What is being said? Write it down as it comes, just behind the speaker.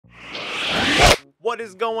What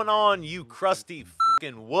is going on, you crusty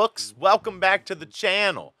fucking wooks? Welcome back to the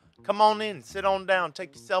channel. Come on in, sit on down,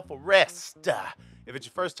 take yourself a rest. If it's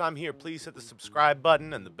your first time here, please hit the subscribe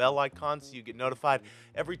button and the bell icon so you get notified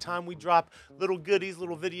every time we drop little goodies,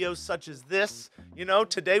 little videos such as this. You know,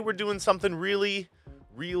 today we're doing something really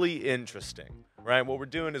interesting, right? What we're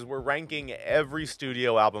doing is we're ranking every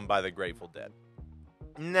studio album by the Grateful Dead.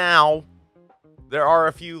 Now, there are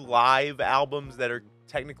a few live albums that are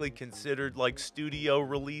technically considered like studio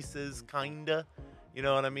releases, kinda. You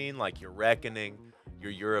know what I mean? Like your Reckoning,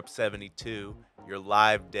 your Europe 72, your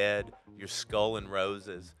Live Dead, your Skull and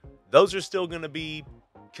Roses. Those are still going to be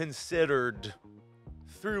considered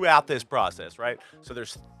throughout this process, right? So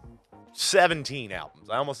there's 17 albums.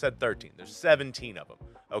 I almost said 13. There's 17 of them.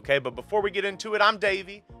 Okay, but before we get into it, I'm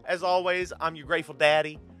Davey. As always, I'm your Grateful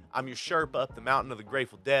Daddy. I'm your Sherpa up the mountain of the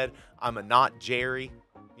Grateful Dead. I'm a not Jerry.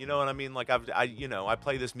 You know what I mean? Like I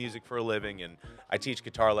play this music for a living and I teach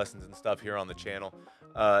guitar lessons and stuff here on the channel.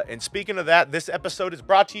 And speaking of that, this episode is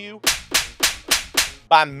brought to you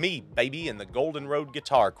by me, baby, and the Golden Road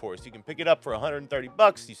Guitar Course. You can pick it up for 130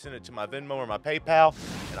 bucks. You send it to my Venmo or my PayPal,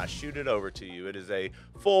 and I shoot it over to you. It is a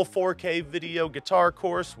full 4K video guitar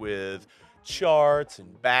course with charts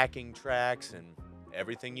and backing tracks and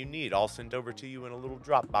everything you need, all sent over to you in a little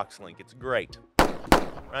Dropbox link. It's great,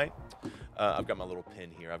 right? I've got my little pin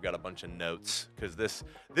here. I've got a bunch of notes because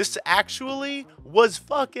this actually was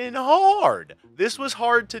fucking hard. This was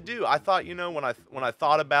hard to do. I thought, you know, when I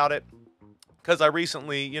thought about it, because I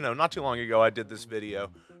recently, you know, not too long ago, I did this video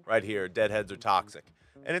right here, Deadheads Are Toxic,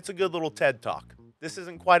 and it's a good little TED Talk. This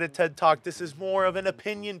isn't quite a TED Talk. This is more of an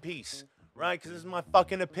opinion piece, right? Because this is my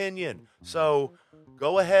fucking opinion. So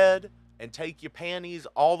go ahead and take your panties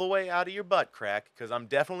all the way out of your butt crack, because I'm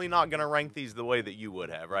definitely not going to rank these the way that you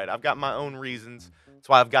would have, right? I've got my own reasons. That's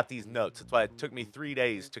why I've got these notes. That's why it took me 3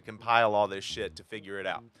 days to compile all this shit to figure it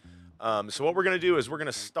out. So what we're going to do is we're going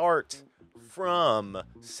to start from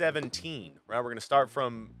 17, right? We're going to start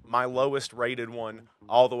from my lowest rated one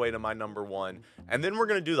all the way to my number one. And then we're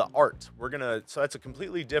going to do the art. So that's a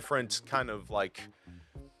completely different kind of like,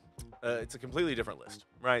 it's a completely different list,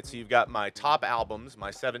 right? So you've got my top albums, my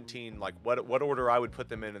 17, like what order I would put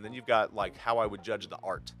them in, and then you've got like how I would judge the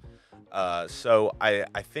art. So I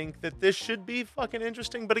think that this should be fucking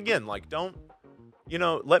interesting, but again, like don't, you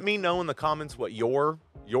know, let me know in the comments what your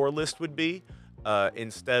list would be,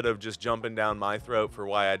 instead of just jumping down my throat for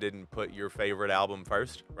why I didn't put your favorite album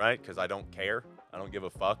first, right? Because I don't care. I don't give a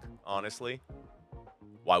fuck, honestly.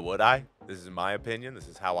 Why would I? This is my opinion. This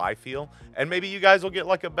is how I feel. And maybe you guys will get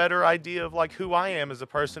like a better idea of like who I am as a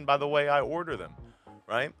person by the way I order them,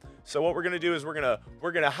 right? So what we're going to do is we're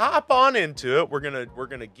going to hop on into it. We're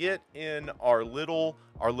going to get in our little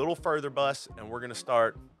further bus, and we're going to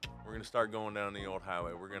start going down the old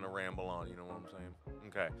highway. We're going to ramble on, you know what I'm saying?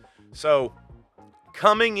 Okay. So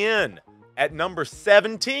coming in at number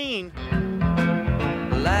 17,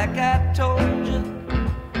 like I told you.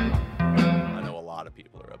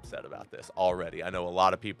 upset about this already. I know a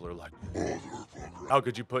lot of people are like, how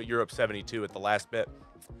could you put Europe 72 at the last bit?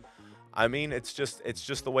 I mean, it's just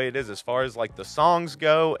the way it is as far as like the songs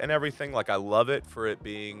go and everything. Like I love it for it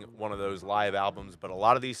being one of those live albums, but a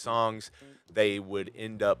lot of these songs, they would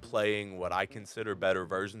end up playing what I consider better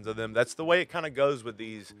versions of them. That's the way it kind of goes with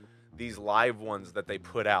these live ones that they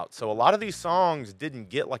put out. So a lot of these songs didn't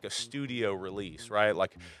get like a studio release, right?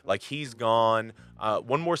 Like He's Gone.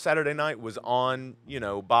 One More Saturday Night was on, you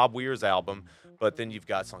know, Bob Weir's album, but then you've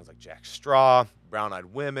got songs like Jack Straw, Brown Eyed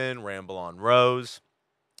Women, Ramble on Rose,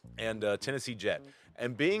 and Tennessee Jet.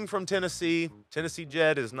 And being from Tennessee, Tennessee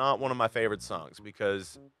Jet is not one of my favorite songs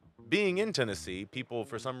because being in Tennessee, people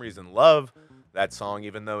for some reason love that song,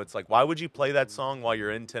 even though it's like, why would you play that song while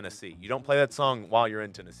you're in Tennessee? You don't play that song while you're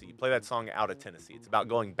in Tennessee. You play that song out of Tennessee. It's about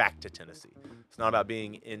going back to Tennessee. It's not about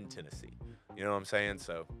being in Tennessee. You know what I'm saying?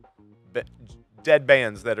 So, dead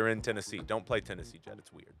bands that are in Tennessee, don't play Tennessee Jet.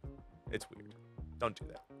 It's weird. It's weird. Don't do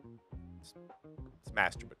that. It's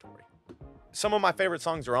masturbatory. Some of my favorite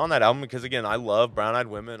songs are on that album because, again, I love Brown Eyed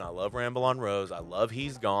Women. I love Ramble on Rose. I love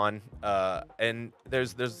He's Gone. And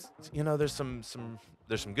there's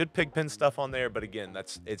some good Pigpen stuff on there, but again,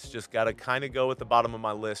 it's just got to kind of go at the bottom of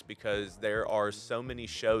my list because there are so many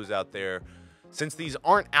shows out there. Since these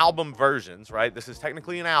aren't album versions, right? This is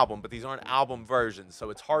technically an album, but these aren't album versions, so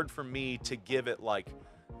it's hard for me to give it like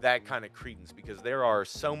that kind of credence because there are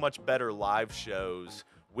so much better live shows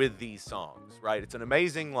with these songs, right? It's an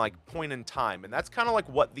amazing like point in time, and that's kind of like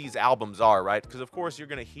what these albums are, right? Because of course you're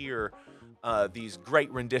gonna hear these great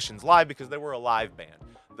renditions live because they were a live band.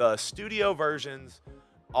 The studio versions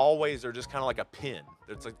always are just kind of like a pin.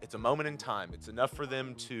 it's a moment in time. It's enough for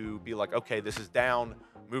them to be like, okay, this is down,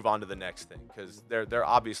 move on to the next thing, because they're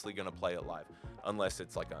obviously gonna play it live, unless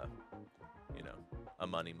it's like a, you know, a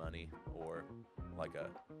money or like a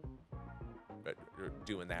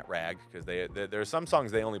doing that rag, because there are some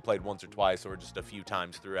songs they only played once or twice or just a few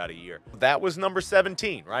times throughout a year. That was number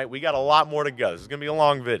 17, right? We got a lot more to go. This is gonna be a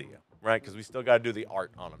long video, right? Because we still got to do the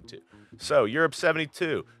art on them too. So Europe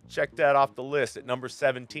 72, check that off the list at number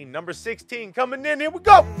 17. Number 16 coming in, here we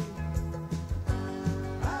go.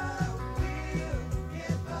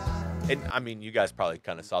 And I mean, you guys probably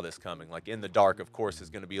kind of saw this coming. Like, In the Dark, of course, is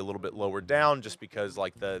going to be a little bit lower down, just because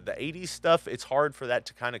like the 80s stuff, it's hard for that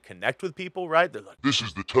to kind of connect with people, right? They're like, this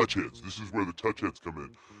is the touch heads. This is where the touch heads come in.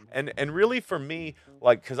 And really for me,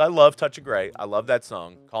 like, because I love Touch of Grey, I love that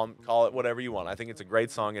song. Call it whatever you want. I think it's a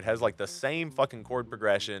great song. It has like the same fucking chord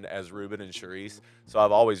progression as Ruben and Charisse, so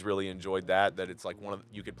I've always really enjoyed that. That it's like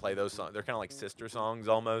you could play those songs. They're kind of like sister songs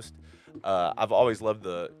almost. I've always loved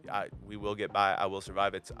We Will Get By, I Will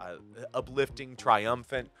Survive. It's uplifting,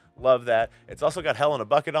 triumphant. Love that. It's also got Hell in a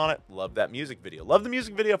Bucket on it. Love that music video. Love the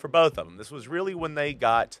music video for both of them. This was really when they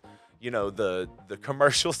got, you know, the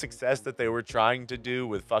commercial success that they were trying to do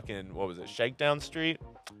with fucking, what was it, Shakedown Street?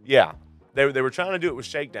 Yeah, they were trying to do it with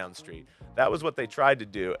Shakedown Street. That was what they tried to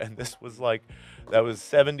do, and this was like, that was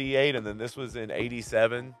 78, and then this was in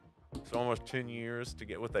 87, so almost 10 years to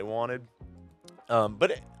get what they wanted.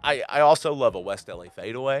 But I also love a West LA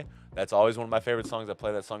Fadeaway. That's always one of my favorite songs. I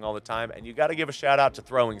play that song all the time, and you got to give a shout out to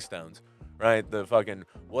Throwing Stones, right? The fucking,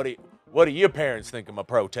 what do your parents think of my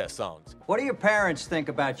protest songs? What do your parents think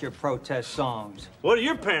about your protest songs? What do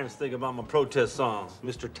your parents think about my protest songs,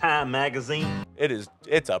 Mr. Time Magazine?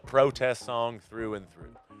 It's a protest song through and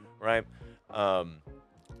through, right?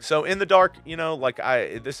 So In the Dark, you know, like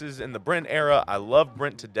this is in the Brent era. I love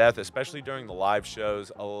Brent to death, especially during the live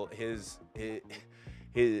shows.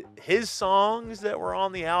 His songs that were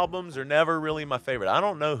on the albums are never really my favorite. I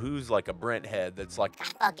don't know who's like a Brent head that's like, I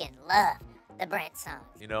fucking love the Brent songs.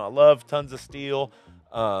 You know, I love Tons of Steel.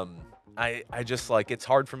 I just like, it's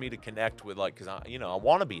hard for me to connect with, like, because I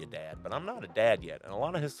want to be a dad, but I'm not a dad yet. And a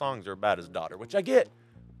lot of his songs are about his daughter, which I get.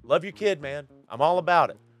 Love your kid, man. I'm all about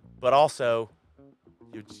it. But also,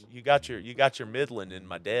 you got your middling in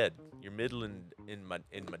my dead. You're middling in my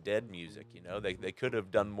dead music. You know, they could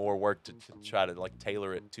have done more work to try to like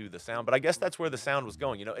tailor it to the sound. But I guess that's where the sound was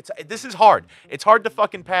going. You know, this is hard. It's hard to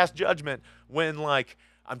fucking pass judgment when, like,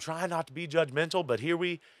 I'm trying not to be judgmental, but here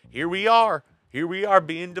we are. Here we are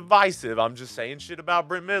being divisive. I'm just saying shit about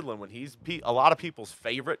Brent Midland when he's a lot of people's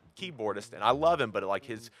favorite keyboardist, and I love him, but like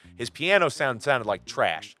his piano sounded like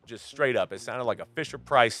trash, just straight up. It sounded like a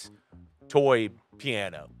Fisher-Price toy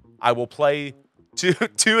piano. I will play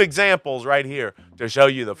two examples right here to show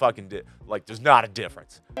you the fucking like there's not a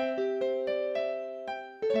difference.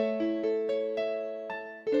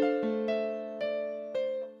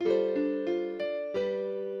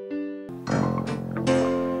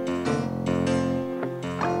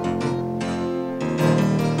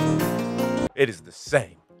 It is the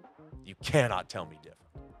same. You cannot tell me different.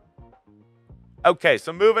 Okay,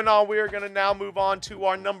 so moving on, we are going to now move on to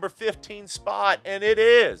our number 15 spot, and it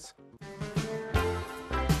is.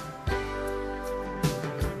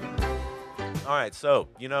 All right, so,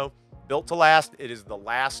 you know, Built to Last, it is the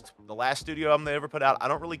last studio album they ever put out. I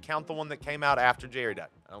don't really count the one that came out after Jerry died.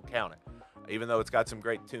 I don't count it, even though it's got some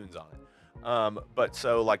great tunes on it. But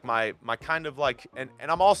so like my kind of like, and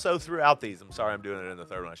I'm also throughout these, I'm sorry I'm doing it in the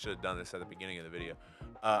third one. I should have done this at the beginning of the video.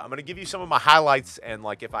 I'm going to give you some of my highlights, and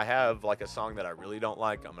like if I have like a song that I really don't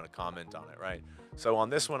like, I'm going to comment on it, right? So on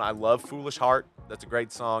this one, I love Foolish Heart. That's a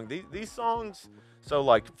great song. These songs, so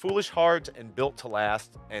like Foolish Heart and Built to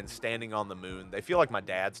Last and Standing on the Moon, they feel like my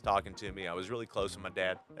dad's talking to me. I was really close with my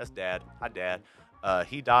dad. That's Dad. Hi, Dad.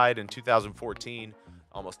 He died in 2014,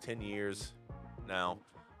 almost 10 years now.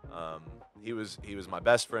 He was my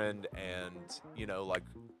best friend, and you know, like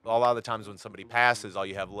a lot of the times when somebody passes, all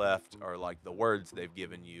you have left are like the words they've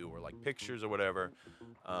given you or like pictures or whatever.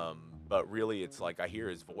 But really, it's like I hear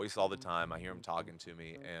his voice all the time. I hear him talking to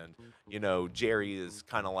me, and you know, Jerry is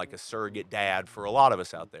kind of like a surrogate dad for a lot of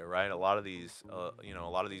us out there, right? A lot of these, you know, a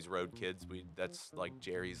lot of these road kids, that's like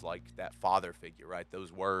Jerry's like that father figure, right?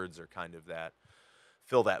 Those words are kind of that.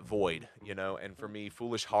 Fill that void, you know. And for me,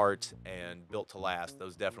 Foolish Heart and Built to Last,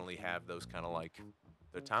 those definitely have those kind of like,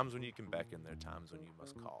 there are times when you can beckon, there are times when you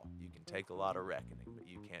must call. You can take a lot of reckoning, but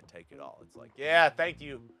you can't take it all. It's like, yeah, thank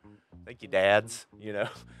you dads, you know.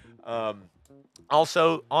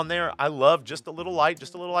 Also on there, I love Just a Little Light.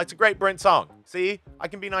 Just a Little Light's a great Brent song. See, I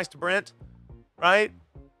can be nice to Brent, right?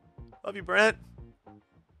 Love you, Brent.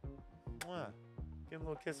 Give him a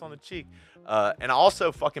little kiss on the cheek. And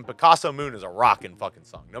also, fucking Picasso Moon is a rockin' fucking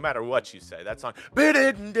song. No matter what you say, that song.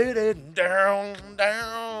 Down,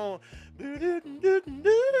 down.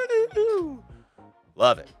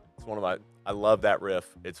 Love it. It's one of my. I love that riff.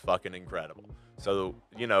 It's fucking incredible. So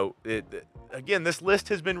you know, again, this list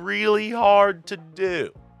has been really hard to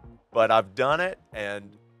do, but I've done it.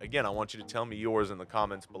 And again, I want you to tell me yours in the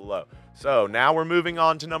comments below. So now we're moving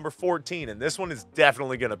on to number 14, and this one is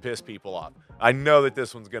definitely gonna piss people off. I know that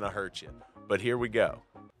this one's gonna hurt you, but here we go.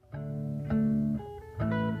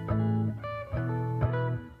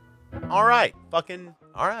 All right,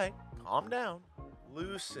 calm down.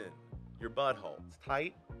 Loosen your butthole. It's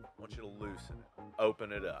tight. I want you to loosen it.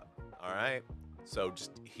 Open it up. All right? So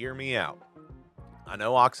just hear me out. I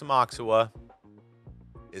know Oxymoxua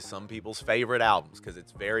is some people's favorite albums because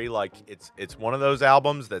it's very like it's one of those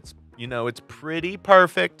albums that's, you know, it's pretty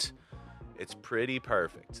perfect. It's pretty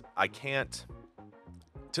perfect. I can't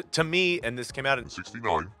to me, and this came out in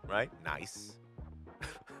 69. right? Nice.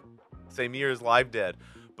 Same year as Live Dead.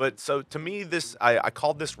 But so to me, this I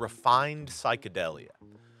called this refined psychedelia.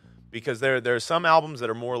 Because there are some albums that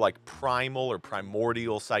are more like primal or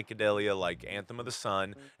primordial psychedelia, like Anthem of the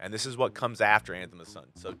Sun, and this is what comes after Anthem of the Sun.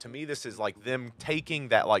 So to me, this is like them taking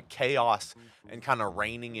that like chaos and kind of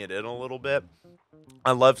reining it in a little bit.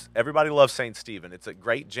 Everybody loves Saint Stephen. It's a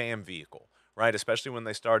great jam vehicle, right? Especially when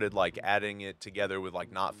they started like adding it together with like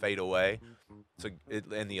Not Fade Away. So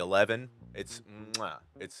in the 11, it's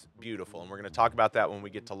beautiful, and we're gonna talk about that when we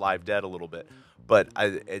get to Live Dead a little bit. But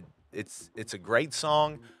it's a great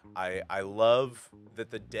song. I love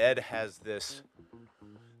that the Dead has this.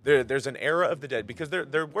 There's an era of the Dead because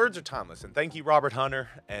their words are timeless. And thank you, Robert Hunter,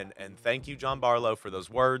 and thank you, John Barlow, for those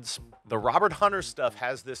words. The Robert Hunter stuff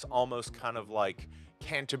has this almost kind of like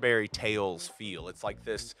Canterbury Tales feel. It's like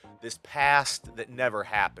this past that never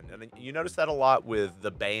happened. And you notice that a lot with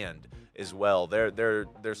the band as well.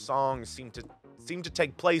 Their songs seem to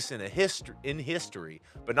take place in history,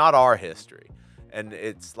 but not our history. And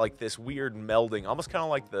it's like this weird melding, almost kind of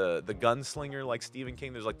like the Gunslinger, like Stephen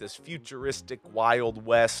King. There's like this futuristic Wild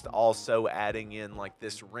West, also adding in like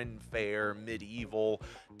this Ren Fair, medieval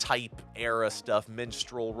type era stuff,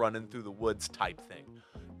 minstrel running through the woods type thing.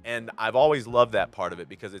 And I've always loved that part of it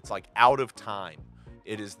because it's like out of time.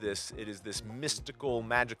 It is this mystical,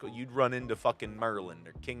 magical. You'd run into fucking Merlin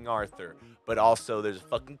or King Arthur, but also there's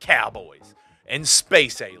fucking cowboys and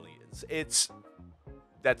space aliens.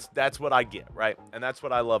 That's what I get, right? And that's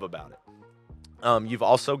what I love about it. You've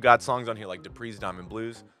also got songs on here like Dupree's Diamond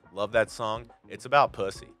Blues. Love that song. It's about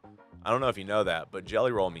pussy. I don't know if you know that, but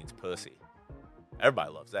Jelly Roll means pussy.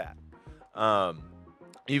 Everybody loves that.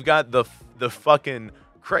 You've got the fucking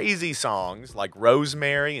crazy songs like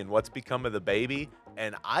Rosemary and What's Become of the Baby,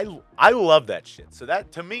 and I love that shit. So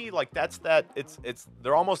that to me, like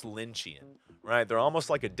they're almost Lynchian. Right? They're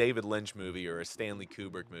almost like a David Lynch movie or a Stanley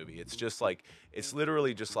Kubrick movie. It's just like, it's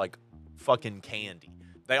literally just like fucking candy.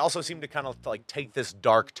 They also seem to kind of like take this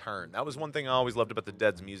dark turn. That was one thing I always loved about the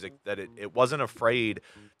Dead's music, that it wasn't afraid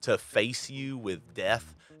to face you with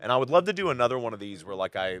death. And I would love to do another one of these where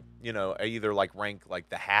like I either like rank like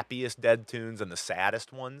the happiest Dead tunes and the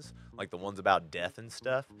saddest ones, like the ones about death and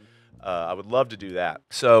stuff. I would love to do that.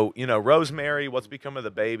 So, you know, Rosemary, What's Become of the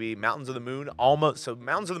Baby, Mountains of the Moon, almost. So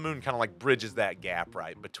Mountains of the Moon kind of like bridges that gap,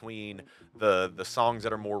 right, between the songs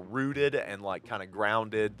that are more rooted and like kind of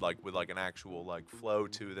grounded, like with like an actual like flow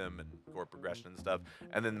to them and chord progression and stuff.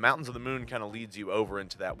 And then Mountains of the Moon kind of leads you over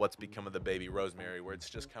into that What's Become of the Baby, Rosemary, where it's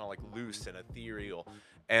just kind of like loose and ethereal.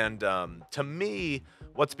 And to me,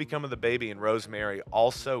 What's Become of the Baby and Rosemary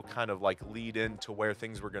also kind of like lead into where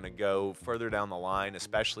things were going to go further down the line,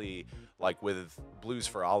 especially like with Blues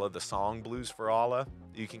for Allah, the song Blues for Allah.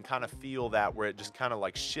 You can kind of feel that where it just kind of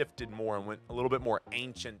like shifted more and went a little bit more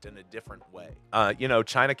ancient in a different way. You know,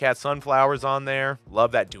 China Cat Sunflower's on there.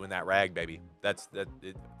 Love that, Doing That Rag, baby. It's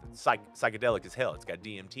psychedelic as hell. It's got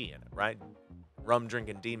DMT in it, right? Rum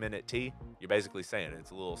drinking D-minute tea, you're basically saying it. It's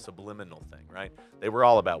a little subliminal thing, right? They were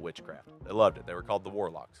all about witchcraft. They loved it. They were called the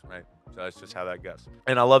Warlocks, right? So that's just how that goes.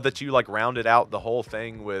 And I love that you like rounded out the whole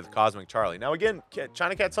thing with Cosmic Charlie. Now again,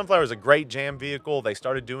 China Cat Sunflower is a great jam vehicle. They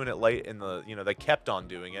started doing it late in the, they kept on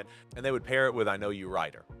doing it, and they would pair it with I Know You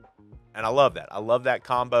Rider. And I love that. I love that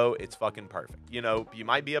combo. It's fucking perfect. You know, you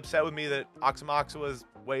might be upset with me that Oxymoxua was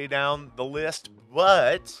way down the list,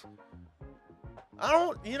 but I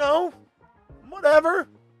don't, whatever.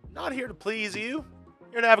 Not here to please you.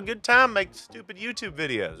 Here to have a good time, make stupid YouTube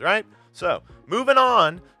videos, right? So, moving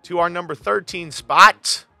on to our number 13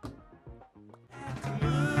 spot.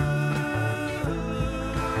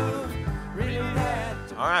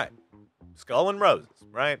 All right. Skull and Roses,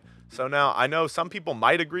 right? So now I know some people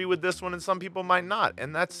might agree with this one and some people might not.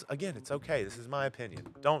 And that's, again, it's okay. This is my opinion.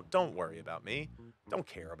 Don't worry about me. Don't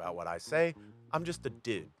care about what I say. I'm just a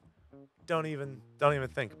dude. Don't even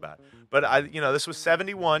think about it. But this was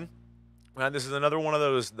 71. This is another one of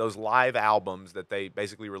those live albums that they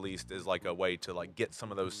basically released as like a way to like get some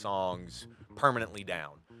of those songs permanently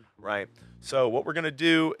down, right? So what we're gonna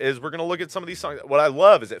do is we're gonna look at some of these songs. What I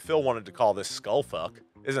love is that Phil wanted to call this Skullfuck.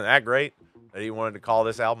 Isn't that great? That he wanted to call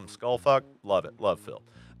this album Skullfuck. Love it. Love Phil.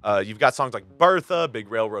 You've got songs like Bertha, Big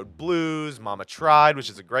Railroad Blues, Mama Tried, which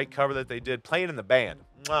is a great cover that they did. Playing in the Band.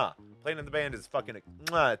 Mwah. Playing in the Band is fucking,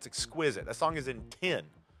 mwah, it's exquisite. That song is in 10.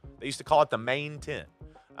 They used to call it the main 10.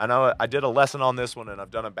 I know I did a lesson on this one and I've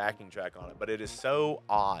done a backing track on it, but it is so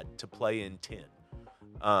odd to play in 10.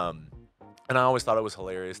 And I always thought it was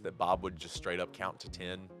hilarious that Bob would just straight up count to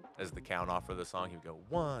 10 as the count off for the song. He would go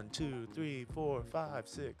 1, 2, 3, 4, 5,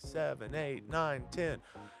 6, 7, 8, 9, 10.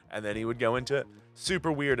 And then he would go into it.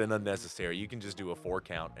 Super weird and unnecessary. You can just do a 4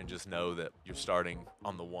 count and just know that you're starting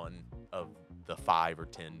on the one of the 5 or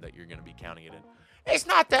 10 that you're going to be counting it in. It's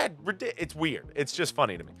not that ridiculous. It's weird. It's just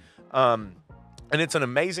funny to me. And it's an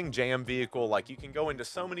amazing jam vehicle. Like, you can go into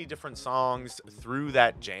so many different songs through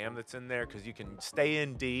that jam that's in there because you can stay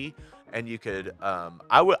in D and you could,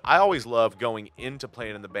 I always love going into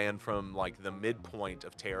Playing in the Band from like the midpoint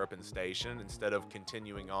of Terrapin Station instead of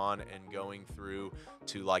continuing on and going through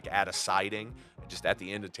to like at a siding. Just at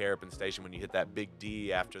the end of Terrapin Station when you hit that big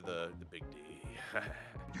D after the big D.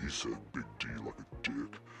 He said big D like a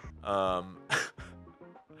dick.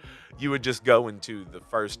 You would just go into the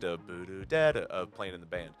first of Playing in the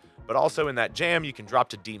Band. But also in that jam, you can drop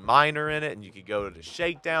to D minor in it, and you could go to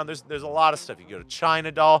Shakedown. There's a lot of stuff. You go to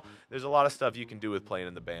China Doll. There's a lot of stuff you can do with Playing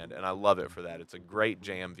in the Band, and I love it for that. It's a great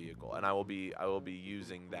jam vehicle, and I will be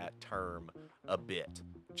using that term a bit,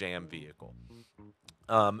 jam vehicle.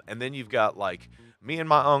 And then you've got like Me and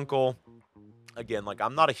My Uncle. Again, like,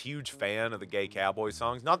 I'm not a huge fan of the Gay Cowboy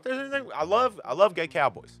songs. Not there's anything. I love Gay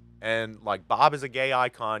Cowboys. And like, Bob is a gay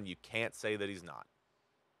icon. You can't say that he's not.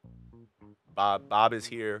 Bob is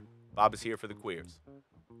here. Bob is here for the queers,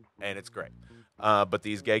 and it's great. But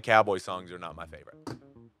these Gay Cowboy songs are not my favorite,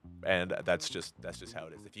 and that's just how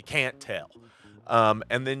it is. If you can't tell.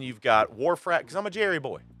 And then you've got Wharf Rat, because I'm a Jerry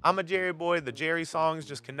boy. The Jerry songs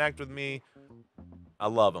just connect with me. I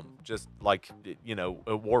love them. Just like,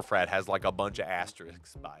 Wharf Rat has like a bunch of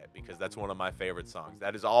asterisks by it because that's one of my favorite songs.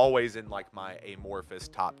 That is always in like my amorphous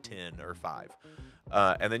top 10 or 5.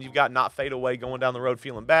 And then you've got Not Fade Away, Going Down the Road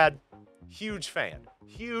Feeling Bad. Huge fan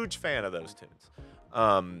of those tunes.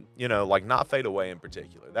 Like Not Fade Away in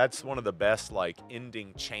particular. That's one of the best like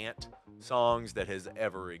ending chant songs that has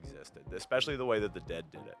ever existed, especially the way that the Dead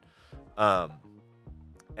did it.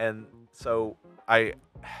 And so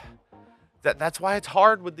that's why it's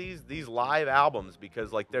hard with these live albums,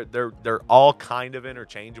 because like they're all kind of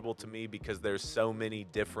interchangeable to me because there's so many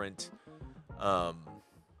different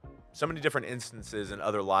instances in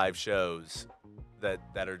other live shows that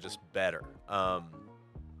are just better.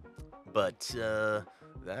 But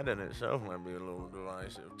that in itself might be a little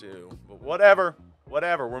divisive too. But whatever.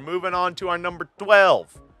 We're moving on to our number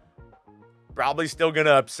 12. Probably still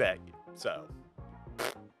gonna upset you. So.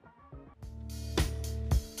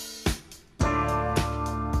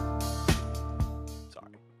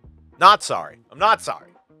 Not sorry. I'm not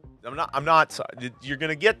sorry. I'm not sorry. You're going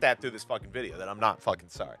to get that through this fucking video, that I'm not fucking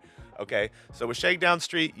sorry. Okay? So with Shakedown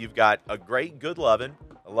Street, you've got a great Good Lovin'.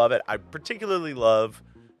 I love it. I particularly love,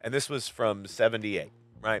 and this was from 78,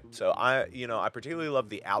 right? So I particularly love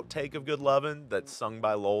the outtake of Good Lovin' that's sung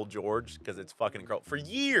by Lowell George because it's fucking incredible. For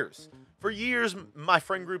years, my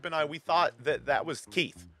friend group and I, we thought that was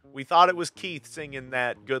Keith. We thought it was Keith singing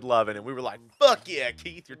that Good Lovin', and we were like, fuck yeah,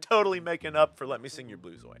 Keith, you're totally making up for Let Me Sing Your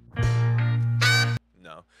Blues Away.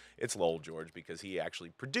 No, it's Lowell George because he actually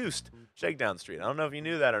produced Shakedown Street. I don't know if you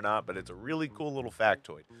knew that or not, but it's a really cool little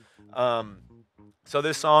factoid. So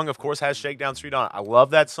this song, of course, has Shakedown Street on it. I love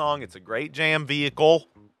that song. It's a great jam vehicle,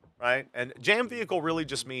 right? And jam vehicle really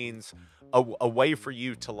just means a way for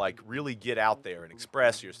you to like really get out there and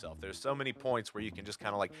express yourself. There's so many points where you can just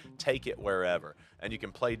kind of like take it wherever, and you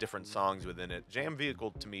can play different songs within it. Jam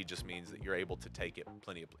vehicle to me just means that you're able to take it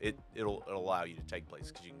plenty of it'll allow you to take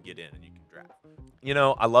places because you can get in and you can drive.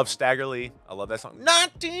 I love Staggerly. I love that song.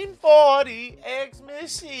 1940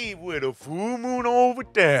 Xmas Eve with a full moon over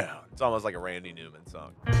town. It's almost like a Randy Newman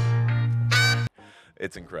song.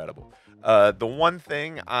 It's incredible. The one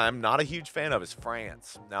thing I'm not a huge fan of is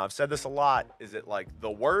France. Now, I've said this a lot. Is it like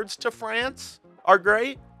the words to France are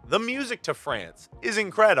great? The music to France is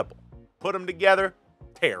incredible. Put them together,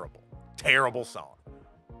 terrible. Terrible song.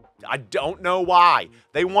 I don't know why.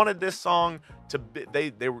 They wanted this song to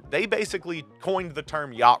be, they basically coined the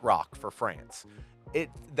term yacht rock for France.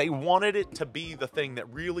 They wanted it to be the thing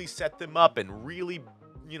that really set them up and really,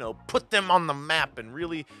 put them on the map, and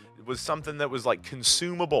really was something that was like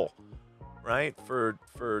consumable, right? For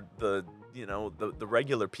the, the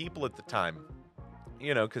regular people at the time.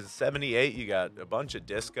 Because 78, you got a bunch of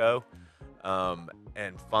disco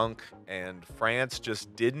and funk, and France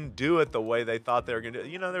just didn't do it the way they thought they were going to do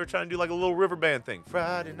it. They were trying to do like a little river band thing.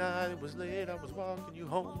 Friday night, it was late, I was walking you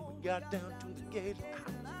home, we got down to the gate.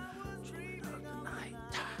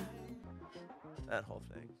 That whole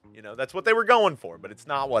thing. That's what they were going for, but it's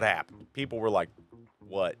not what happened. People were like,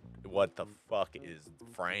 what the fuck is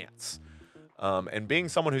France? And being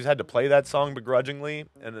someone who's had to play that song begrudgingly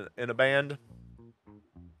in a band,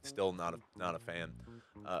 still not a fan.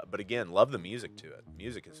 But again, love the music to it.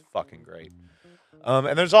 Music is fucking great.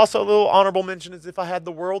 And there's also a little honorable mention as If I Had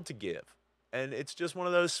the World to Give. And it's just one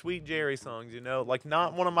of those Sweet Jerry songs, like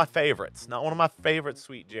not one of my favorites. Not one of my favorite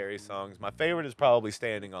Sweet Jerry songs. My favorite is probably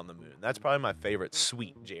Standing on the Moon. That's probably my favorite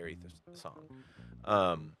Sweet Jerry song.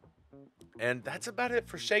 And that's about it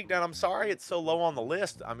for Shakedown. I'm sorry it's so low on the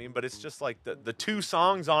list. But it's just like the two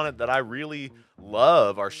songs on it that I really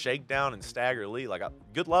love are Shakedown and Stagger Lee. Like,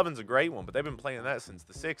 Good Lovin's a great one, but they've been playing that since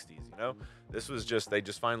the 60s, This was they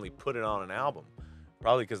just finally put it on an album.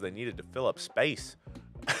 Probably because they needed to fill up space.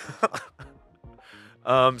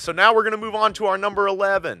 So now we're going to move on to our number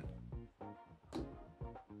 11.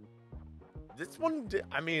 This one,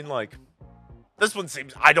 this one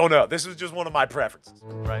seems, I don't know. This is just one of my preferences,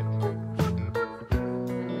 right?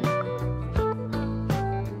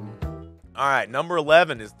 All right, number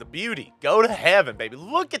 11 is The Beauty. Go to Heaven, baby.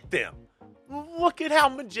 Look at them. Look at how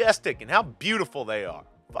majestic and how beautiful they are.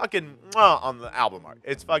 Fucking on the album art.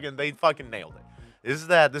 They fucking nailed it. This is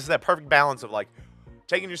that perfect balance of like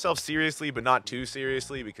taking yourself seriously but not too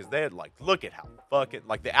seriously, because they had look at how fucking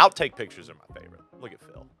the outtake pictures are my favorite. Look at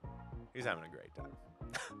Phil. He's having a great time.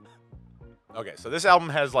 Okay, so this album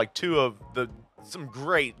has some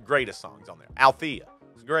greatest songs on there. Althea.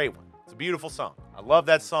 It's a great one. It's a beautiful song. I love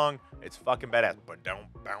that song. It's fucking badass. But don't.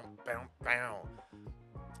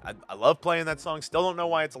 I love playing that song. Still don't know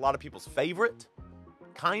why it's a lot of people's favorite.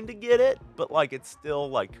 Kinda get it, but it's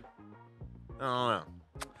still I don't know.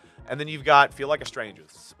 And then you've got Feel Like a Stranger.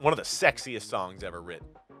 One of the sexiest songs ever written.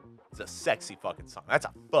 It's a sexy fucking song. That's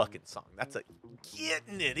a fucking song. That's a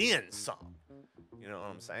getting it in song. You know what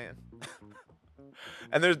I'm saying?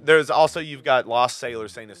 And there's also, you've got Lost Sailor,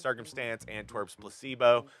 Saint of Circumstance, Antwerp's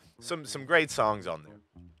Placebo. Some great songs on there.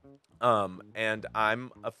 And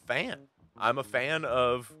I'm a fan. I'm a fan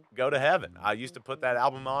of Go to Heaven. I used to put that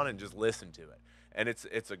album on and just listen to it. And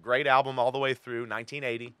it's a great album all the way through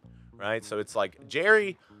 1980, right? So it's like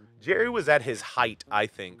Jerry was at his height, I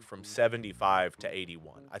think, from 75 to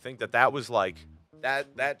 81. I think that was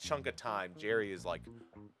that chunk of time, Jerry is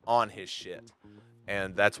on his shit.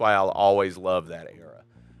 And that's why I'll always love that era.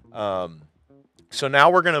 So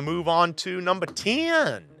now we're going to move on to number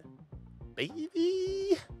 10.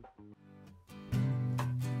 Baby.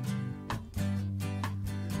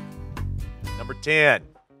 Number 10.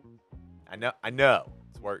 I know.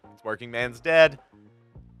 It's Working Man's Dead.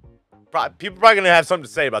 People are probably going to have something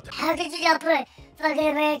to say about that. How could you not put fucking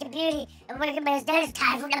American Beauty and Working Man's Dead is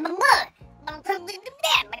tied for number 1?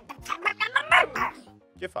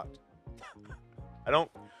 Get fucked. I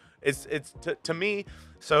don't. It's to me.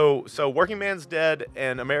 So Working Man's Dead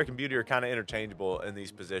and American Beauty are kind of interchangeable in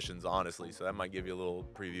these positions, honestly. So that might give you a little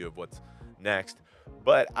preview of what's next.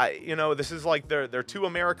 But this is their two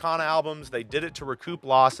Americana albums. They did it to recoup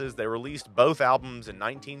losses. They released both albums in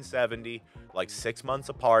 1970, 6 months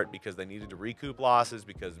apart, because they needed to recoup losses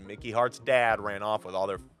because Mickey Hart's dad ran off with all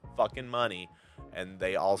their fucking money, and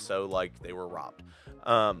they also they were robbed.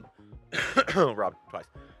 Robbed twice.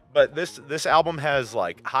 But this album has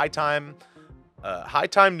High Time,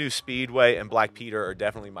 New Speedway, and Black Peter are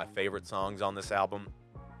definitely my favorite songs on this album.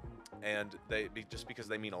 And just because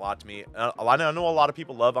they mean a lot to me. I know a lot of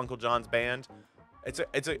people love Uncle John's Band. It's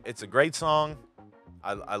a great song.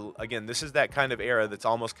 Again, this is that kind of era that's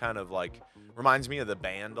almost kind of reminds me of The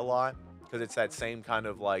Band a lot, because it's that same kind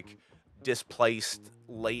of displaced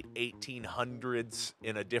late 1800s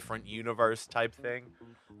in a different universe type thing.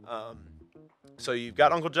 So you've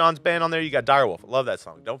got Uncle John's Band on there. You got Direwolf. Love that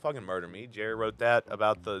song. Don't Fucking Murder Me. Jerry wrote that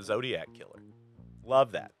about the Zodiac Killer.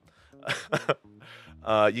 Love that.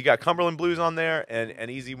 You got Cumberland Blues on there, and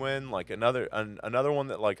Easy Win, another one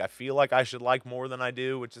that I feel like I should like more than I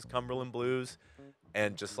do, which is Cumberland Blues.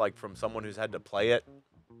 And just from someone who's had to play it,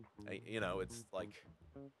 it's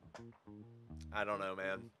I don't know,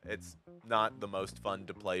 man. It's not the most fun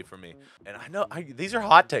to play for me. And I know these are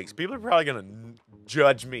hot takes. People are probably going to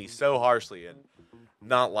judge me so harshly and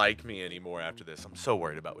not like me anymore after this. I'm so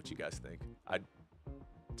worried about what you guys think.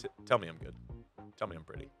 Tell me I'm good. Tell me I'm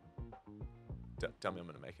pretty. Tell me I'm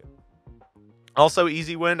going to make it. Also,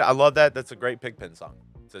 Easy Wind. I love that. That's a great Pigpen song.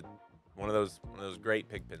 It's one of those great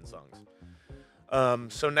Pigpen songs.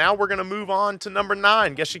 So now we're going to move on to number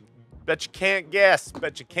 9. Bet you can't guess.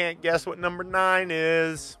 Bet you can't guess what number 9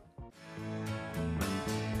 is.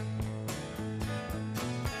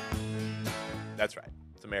 That's right.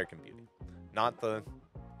 It's American Beauty. Not with that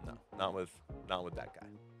guy. Not with that guy.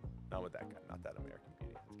 Not that American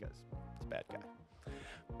Beauty. It's a bad guy.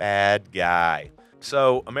 Bad guy.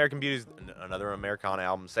 So American Beauty is another Americana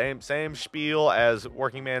album. Same spiel as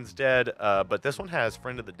Working Man's Dead, but this one has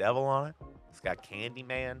Friend of the Devil on it. It's got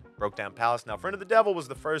Candyman, Broke Down Palace. Now, Friend of the Devil was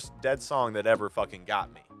the first Dead song that ever fucking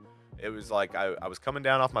got me. It was like I was coming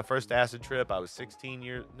down off my first acid trip. I was 15.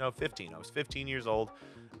 I was 15 years old,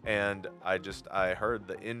 and I heard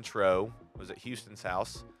the intro. I was at Houston's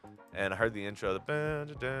house, and I heard the intro.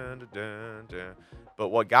 But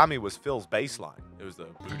what got me was Phil's bass line. It was the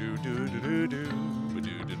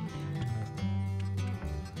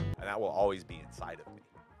and that will always be inside of me.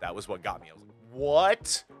 That was what got me. I was like,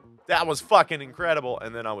 what? That was fucking incredible.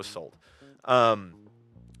 And then I was sold.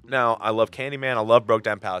 Now, I love Candyman. I love Broke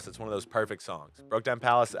Down Palace. It's one of those perfect songs. Broke Down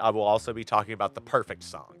Palace, I will also be talking about the perfect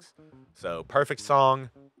songs. So, perfect song,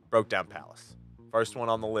 Broke Down Palace. First one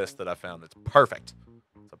on the list that I found that's perfect.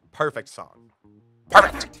 It's a perfect song.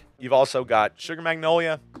 Perfect! You've also got Sugar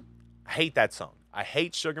Magnolia. I hate that song. I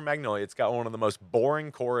hate Sugar Magnolia. It's got one of the most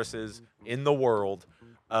boring choruses in the world.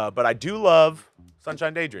 But I do love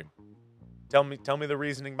Sunshine Daydream. Tell me the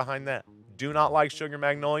reasoning behind that. Do not like Sugar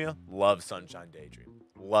Magnolia. Love Sunshine Daydream.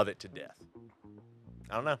 Love it to death.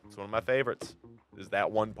 I don't know. It's one of my favorites. Is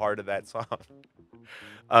that one part of that song?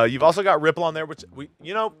 You've also got Ripple on there, which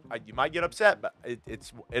you might get upset, but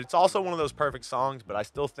it's also one of those perfect songs. But I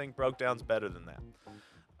still think Broke Down's better than that.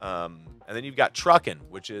 And then you've got Truckin',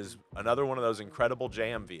 which is another one of those incredible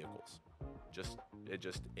jam vehicles.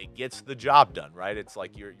 It gets the job done, right? It's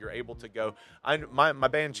like you're able to go. My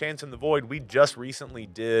band Chance in the Void, we just recently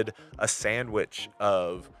did a sandwich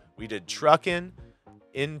of, we did Truckin'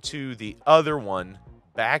 into the other one,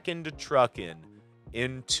 back into Truckin',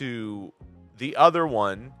 into the other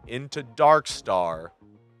one, into Dark Star,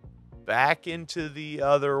 back into the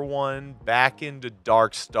other one, back into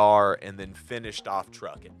Dark Star, and then finished off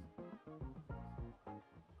Truckin'.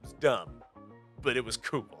 It was dumb, but it was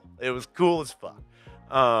cool. It was cool as fuck.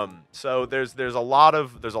 So there's a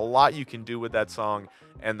lot you can do with that song,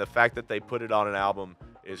 and the fact that they put it on an album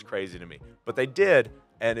is crazy to me. But they did,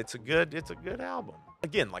 and it's a good album.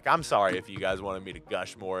 Again, like, I'm sorry if you guys wanted me to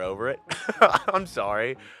gush more over it. I'm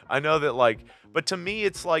sorry. I know that, but to me,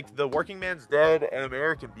 it's like the Working Man's Dead and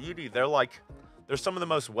American Beauty. They're some of the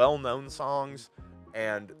most well-known songs,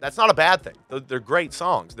 and that's not a bad thing. They're great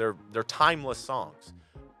songs. They're timeless songs.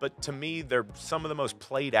 But to me, they're some of the most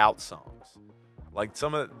played out songs. Like,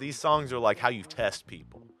 some of these songs are like how you test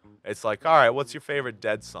people. It's like, all right, what's your favorite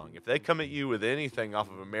Dead song? If they come at you with anything off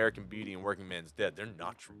of American Beauty and Working Man's Dead, they're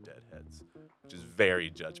not true Deadheads, which is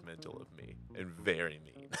very judgmental of me and very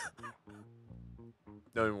mean.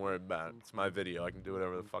 Don't even worry about it. It's my video. I can do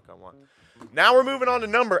whatever the fuck I want. Now we're moving on to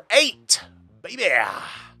number 8, baby.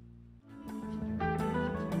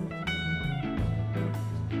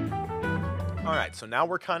 All right, so now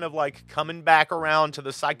we're kind of like coming back around to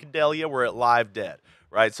the psychedelia. We're at Live Dead,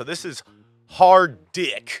 right? So this is hard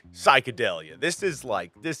dick psychedelia. This is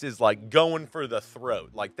like going for the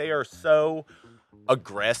throat. Like, they are so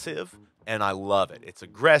aggressive, and I love it. It's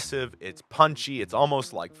aggressive, it's punchy, it's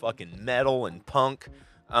almost like fucking metal and punk.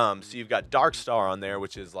 So you've got Dark Star on there,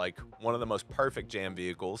 which is like one of the most perfect jam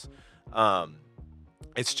vehicles.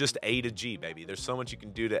 It's just A to G, baby. There's so much you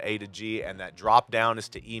can do to A to G, and that drop down is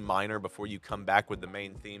to E minor before you come back with the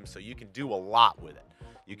main theme, so you can do a lot with it.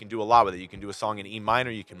 You can do a lot with it. You can do a song in E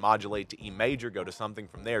minor, you can modulate to E major, go to something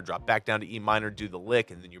from there, drop back down to E minor, do the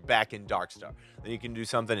lick, and then you're back in Dark Star. Then you can do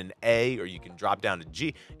something in A, or you can drop down to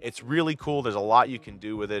G. It's really cool. There's a lot you can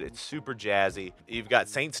do with it. It's super jazzy. You've got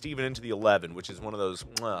St. Stephen into the 11, which is one of those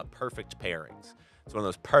perfect pairings. It's one of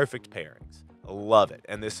those perfect pairings. I love it.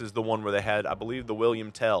 And this is the one where they had, I believe, the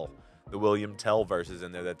William Tell verses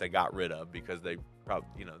in there that they got rid of because they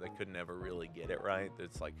probably, they could never really get it right.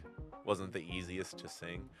 It's like, wasn't the easiest to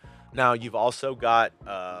sing. Now you've also got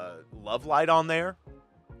Love Light on there.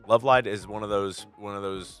 Love Light is one of those.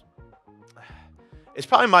 It's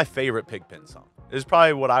probably my favorite Pigpen song. This is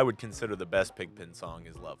probably what I would consider the best Pigpen song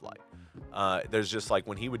is Love Light. There's just like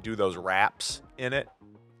when he would do those raps in it,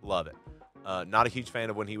 love it. Not a huge fan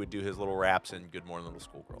of when he would do his little raps in Good Morning Little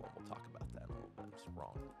Schoolgirl, and we'll talk about that in a little bit. It's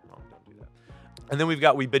wrong, don't do that. And then we've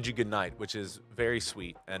got We Bid You Goodnight, which is very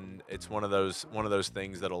sweet, and it's one of those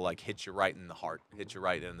things that'll like hit you right in the heart, hit you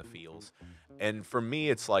right in the feels. And for me,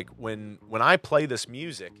 it's like when I play this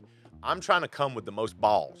music, I'm trying to come with the most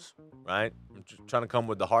balls, right? I'm just trying to come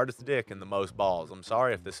with the hardest dick and the most balls. I'm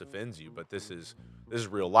sorry if this offends you, but this is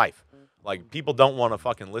real life. Like, people don't want to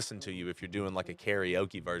fucking listen to you if you're doing like a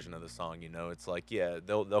karaoke version of the song, you know? It's like, yeah,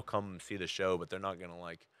 they'll come see the show, but they're not gonna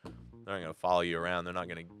follow you around. They're not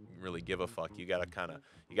gonna really give a fuck. You gotta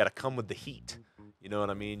come with the heat. You know what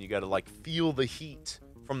I mean? You gotta like feel the heat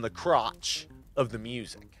from the crotch of the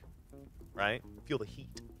music, right? Feel the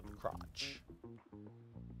heat of the crotch.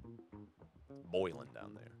 Boiling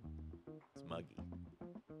down there. It's muggy. A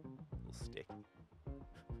little sticky.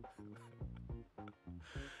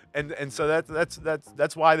 And so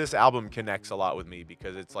that's why this album connects a lot with me,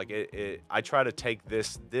 because it's like I try to take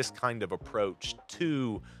this kind of approach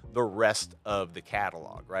to the rest of the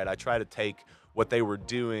catalog, right? I try to take what they were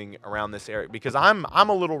doing around this area, because I'm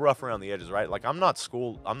a little rough around the edges, right? Like I'm not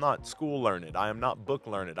school learned. I am not book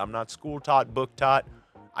learned. I'm not school taught, book taught.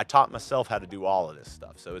 I taught myself how to do all of this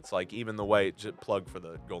stuff. So it's like, even the way, just plug for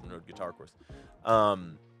the Golden Road Guitar Course,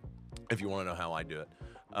 if you want to know how I do it,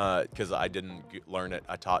 because I didn't learn it.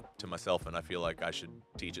 I taught to myself, and I feel like I should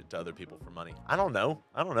teach it to other people for money. I don't know.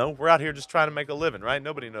 We're out here just trying to make a living, right?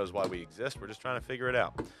 Nobody knows why we exist. We're just trying to figure it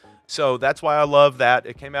out. So that's why I love that.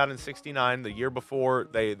 It came out in '69. The year before,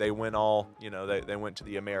 they went all, you know, they went to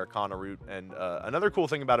the Americana route. And another cool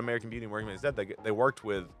thing about American Beauty and Working Man is Dead, they worked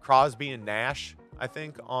with Crosby and Nash, I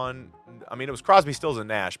think, on, I mean, it was Crosby, Stills, and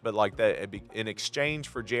Nash, but like in exchange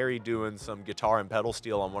for Jerry doing some guitar and pedal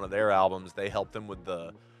steel on one of their albums, they helped them with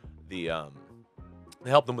they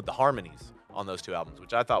helped them with the harmonies on those two albums,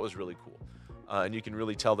 which I thought was really cool. And you can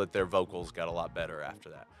really tell that their vocals got a lot better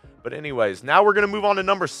after that. But anyways, now we're going to move on to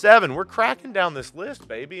number 7. We're cracking down this list,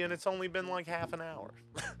 baby, and it's only been like half an hour.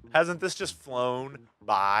 Hasn't this just flown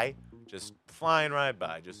by? Just flying right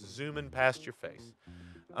by, just zooming past your face.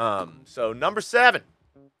 So number 7.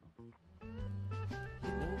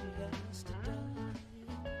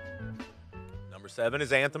 Number 7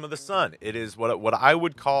 is Anthem of the Sun. It is what I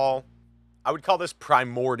would call this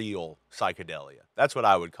primordial psychedelia. That's what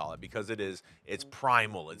I would call it, because it's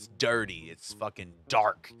primal, it's dirty, it's fucking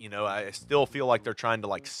dark. You know, I still feel like they're trying to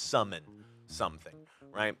like summon something,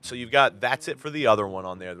 right? So you've got That's It for the Other One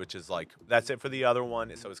on there, which is like, That's It for the Other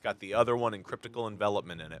One. So it's got the other one and Cryptical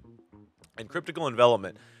Envelopment in it. And Cryptical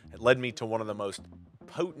Envelopment led me to one of the most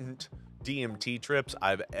potent DMT trips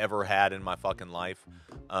I've ever had in my fucking life,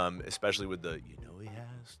 especially with the, you know he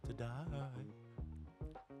has to die.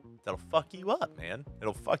 That'll fuck you up, man.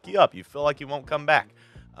 It'll fuck you up. You feel like you won't come back.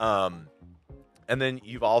 And then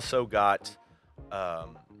you've also got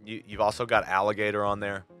Alligator on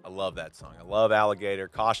there. I love that song. I love Alligator.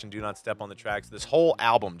 Caution, Do Not Step on the Tracks. This whole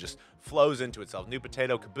album just flows into itself. New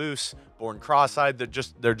Potato Caboose, Born Cross-Eyed.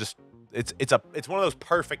 It's one of those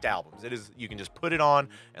perfect albums. It is. You can just put it on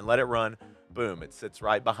and let it run. Boom. It sits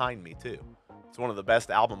right behind me too. It's one of the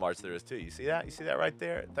best album arts there is too. You see that? You see that right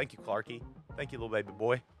there? Thank you, Clarky. Thank you, little baby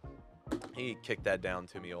boy. He kicked that down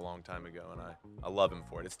to me a long time ago, and I love him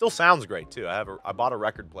for it. It still sounds great too. I bought a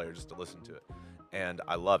record player just to listen to it, and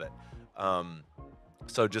I love it.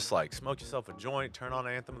 So just like smoke yourself a joint, turn on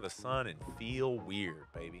Anthem of the Sun, and feel weird,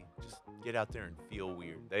 baby. Just get out there and feel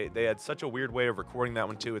weird. They had such a weird way of recording that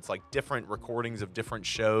one too. It's like different recordings of different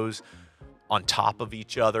shows on top of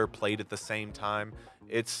each other, played at the same time.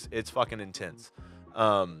 It's fucking intense.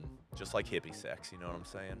 Just like hippie sex, you know what I'm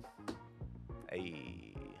saying? Hey.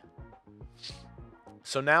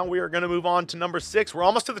 So now we are going to move on to number 6. We're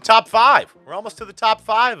almost to the top 5. We're almost to the top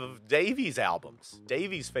 5 of Davey's albums.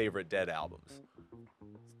 Davey's favorite Dead albums.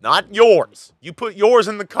 Not yours. You put yours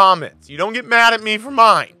in the comments. You don't get mad at me for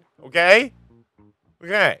mine. Okay?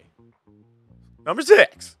 Okay. Number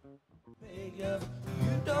 6.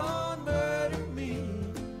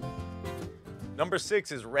 Number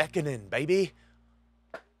 6 is Reckoning, baby.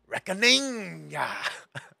 Reckoning.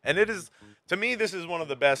 And it is, to me, this is one of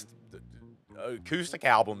the best acoustic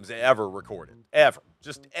albums ever recorded. Ever.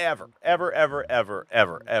 Just ever. Ever, ever, ever,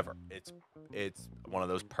 ever, ever. It's one of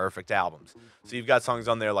those perfect albums. So you've got songs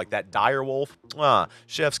on there like that Direwolf,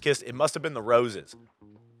 Chef's Kiss, It Must Have Been the Roses.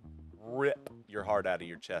 Rip your heart out of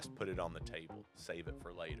your chest, put it on the table, save it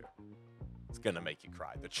for later. It's going to make you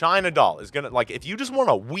cry. The China Doll is going to, like, if you just want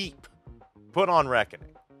to weep, put on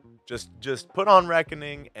Reckoning. Just put on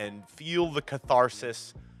Reckoning and feel the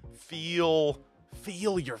catharsis, feel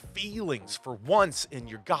Feel your feelings for once in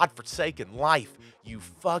your godforsaken life, you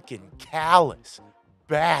fucking callous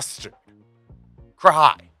bastard.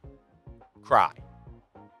 Cry. Cry.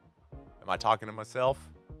 Am I talking to myself?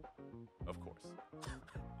 Of course.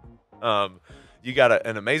 You got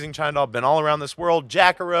an amazing China doll, been all around this world.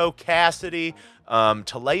 Jackaro, Cassidy,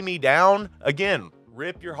 To Lay Me Down. Again,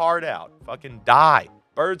 rip your heart out. Fucking die.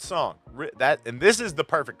 Bird Song. And this is the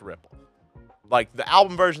perfect ripple. Like, the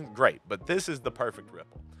album version, great, but this is the perfect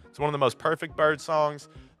ripple. It's one of the most perfect Bird songs.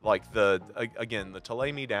 Like, again, the To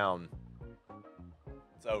Lay Me Down.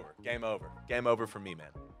 It's over. Game over. Game over for me, man.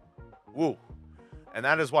 Woo. And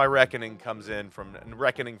that is why Reckoning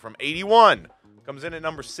from 81 comes in at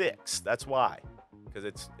number 6. That's why.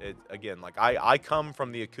 Because again, like, I come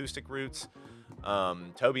from the acoustic roots.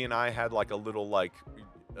 Toby and I had like a little like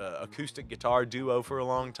acoustic guitar duo for a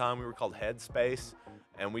long time. We were called Headspace.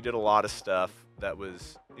 And we did a lot of stuff that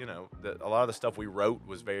was, a lot of the stuff we wrote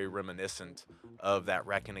was very reminiscent of that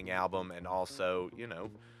Reckoning album, and also,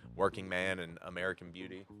 Working Man and American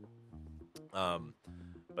Beauty.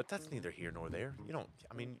 But that's neither here nor there.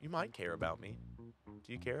 You might care about me.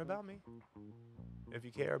 Do you care about me? If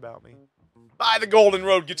you care about me, buy the Golden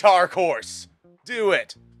Road Guitar Course. Do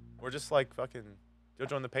it. Or just like fucking go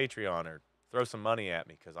join the Patreon or throw some money at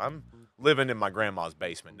me, because I'm living in my grandma's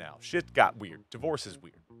basement now. Shit got weird. Divorce is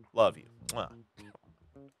weird. Love you. Mwah.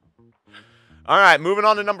 All right, moving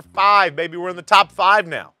on to number 5, baby. We're in the top 5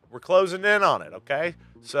 now. We're closing in on it, okay?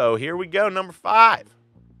 So here we go, number 5.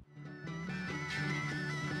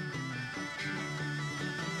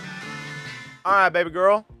 All right, baby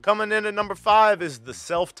girl. Coming in at number 5 is the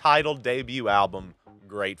self-titled debut album,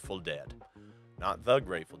 Grateful Dead. Not The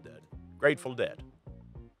Grateful Dead. Grateful Dead.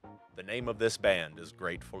 The name of this band is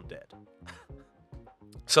Grateful Dead.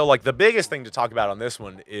 So, like, the biggest thing to talk about on this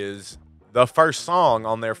one is the first song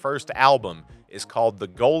on their first album is called The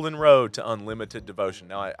Golden Road to Unlimited Devotion.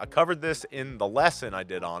 Now, I covered this in the lesson I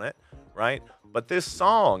did on it, right? But this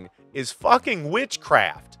song is fucking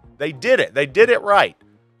witchcraft. They did it. They did it right.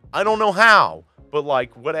 I don't know how, but,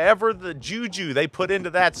 like, whatever the juju they put into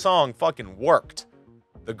that song fucking worked.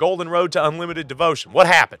 The Golden Road to Unlimited Devotion. What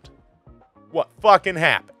happened? What fucking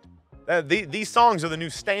happened? These songs are the new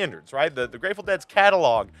standards, right? The Grateful Dead's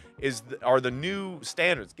catalog are the new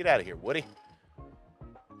standards. Get out of here, Woody.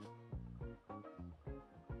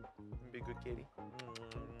 Be a good kitty.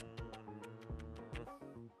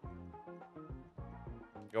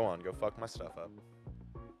 Go on, go fuck my stuff up.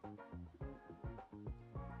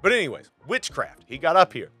 But anyways, witchcraft. He got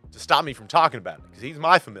up here to stop me from talking about it because he's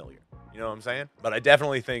my familiar. You know what I'm saying? But I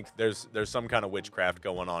definitely think there's some kind of witchcraft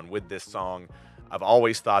going on with this song. I've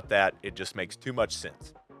always thought that. It just makes too much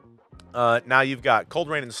sense. Now you've got Cold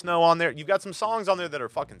Rain and Snow on there. You've got some songs on there that are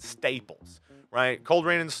fucking staples, right? Cold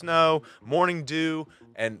Rain and Snow, Morning Dew,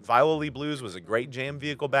 and Viola Lee Blues was a great jam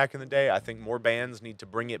vehicle back in the day. I think more bands need to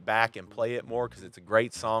bring it back and play it more because it's a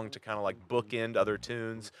great song to kind of like bookend other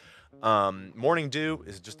tunes. Morning Dew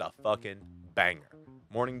is just a fucking banger.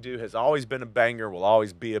 Morning Dew has always been a banger, will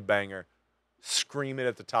always be a banger. Scream it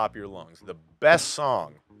at the top of your lungs. The best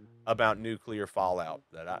song about nuclear fallout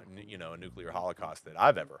a nuclear holocaust that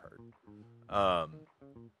I've ever heard.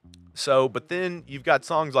 But then you've got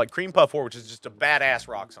songs like Cream Puff 4, which is just a badass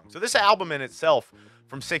rock song. So this album in itself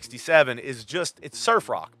from 67 is it's surf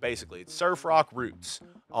rock, basically. It's surf rock roots,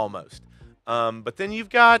 almost. But then you've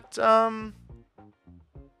got Good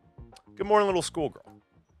Morning Little Schoolgirl.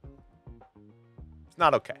 It's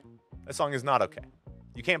not okay. That song is not okay.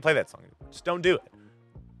 You can't play that song anymore. Just don't do it.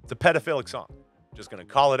 It's a pedophilic song. Just going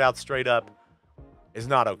to call it out straight up. It's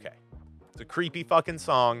not okay. It's a creepy fucking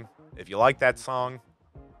song. If you like that song,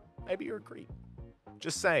 maybe you're a creep.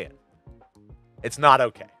 Just saying. It's not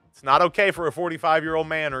okay. It's not okay for a 45-year-old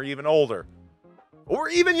man or even older or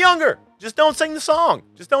even younger. Just don't sing the song.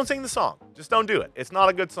 Just don't sing the song. Just don't do it. It's not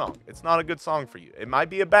a good song. It's not a good song for you. It might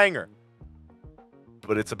be a banger,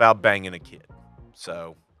 but it's about banging a kid.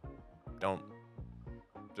 So don't.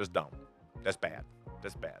 Just don't. That's bad.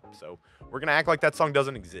 That's bad. So we're going to act like that song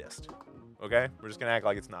doesn't exist. Okay? We're just going to act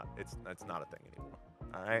like it's not a thing anymore.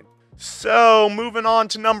 All right? So moving on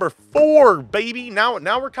to number 4, baby. Now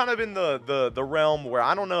we're kind of in the realm where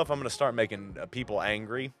I don't know if I'm going to start making people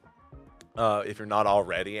angry. If you're not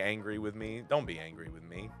already angry with me, don't be angry with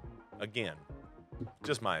me. Again,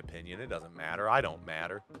 just my opinion. It doesn't matter. I don't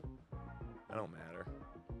matter. I don't matter.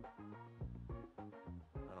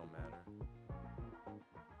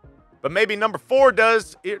 But maybe number 4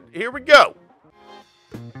 does. Here we go.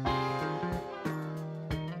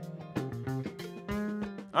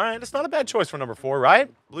 All right, it's not a bad choice for number 4, right?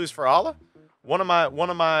 Blues for Allah. One of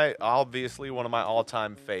my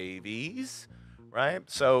all-time favies, right?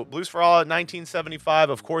 So Blues for All at 1975.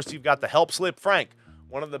 Of course, you've got the Help Slip Frank,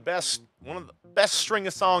 one of the best string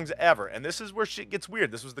of songs ever. And this is where shit gets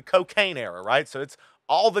weird. This was the cocaine era, right? So it's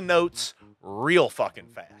all the notes real fucking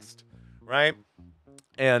fast, right?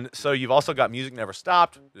 And so you've also got Music Never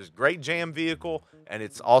Stopped. There's great jam vehicle, and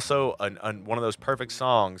it's also one of those perfect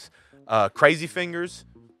songs. Crazy Fingers.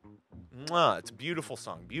 Mwah, it's a beautiful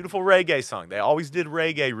song. Beautiful reggae song. They always did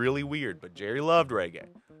reggae really weird, but Jerry loved reggae.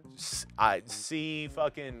 I see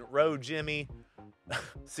fucking Road Jimmy.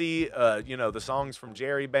 See, the songs from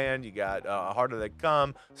Jerry Band. You got Harder They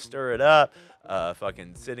Come, Stir It Up,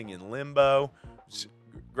 fucking Sitting in Limbo.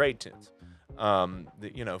 Great tunes.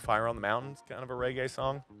 Fire on the Mountains, kind of a reggae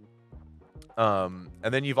song.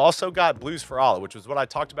 And then you've also got Blues for Allah, which was what I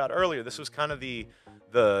talked about earlier. This was kind of the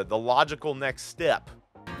logical next step.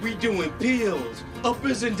 We doing pills,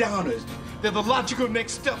 uppers and downers. They're the logical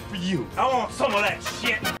next step for you. I want some of that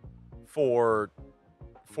shit. For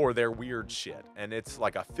their weird shit. And it's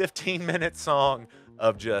like a 15-minute song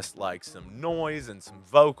of just like some noise and some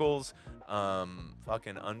vocals.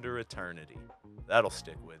 Fucking Under Eternity. That'll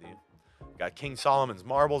stick with you. Got King Solomon's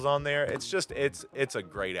Marbles on there. It's a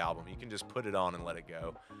great album. You can just put it on and let it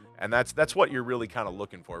go. And that's what you're really kind of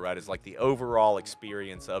looking for, right? Is like the overall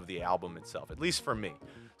experience of the album itself, at least for me.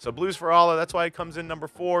 So Blues for Allah, that's why it comes in number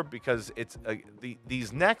 4, because it's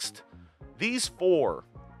these 4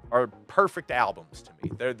 are perfect albums to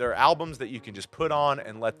me. They're albums that you can just put on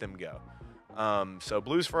and let them go. So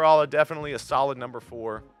Blues for Allah, definitely a solid number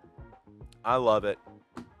 4. I love it.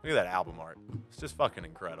 Look at that album art. It's just fucking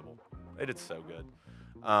incredible. They did so good.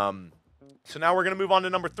 So now we're going to move on to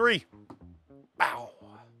number 3. Bow.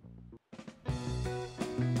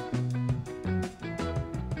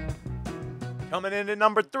 Coming in at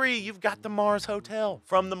number 3, you've got the Mars Hotel.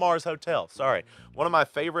 From the Mars Hotel. Sorry. One of my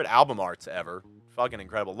favorite album arts ever. Fucking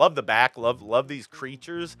incredible. Love the back. Love these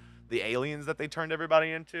creatures. The aliens that they turned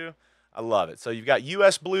everybody into. I love it. So you've got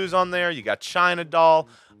U.S. Blues on there. You got China Doll.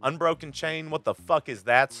 Unbroken Chain. What the fuck is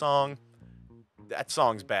that song? That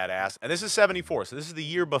song's badass. And this is 74, so this is the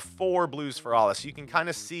year before Blues for Allah. So you can kind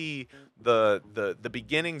of see the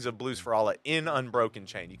beginnings of Blues for Allah in Unbroken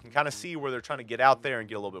Chain. You can kind of see where they're trying to get out there and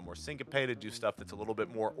get a little bit more syncopated, do stuff that's a little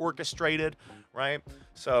bit more orchestrated, right?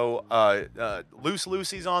 So Loose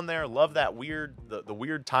Lucy's on there. Love that weird, the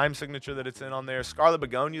weird time signature that it's in on there. Scarlet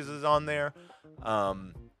Begonias is on there.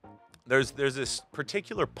 There's this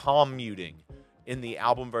particular palm muting in the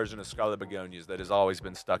album version of Scarlet Begonias that has always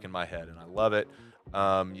been stuck in my head, and I love it.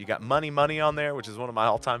 You got Money Money on there, which is one of my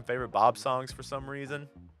all-time favorite Bob songs for some reason.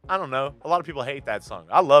 I don't know. A lot of people hate that song.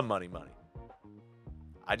 I love Money Money.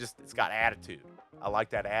 It's got attitude. I like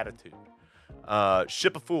that attitude.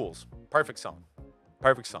 Ship of Fools. Perfect song.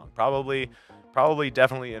 Perfect song. Probably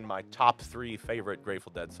definitely in my top 3 favorite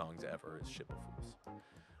Grateful Dead songs ever is Ship of Fools.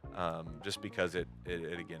 Just because it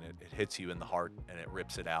hits you in the heart and it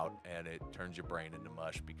rips it out and it turns your brain into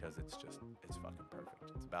mush because it's fucking perfect.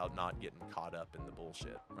 It's about not getting caught up in the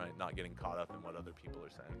bullshit, right? Not getting caught up in what other people are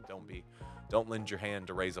saying. Don't lend your hand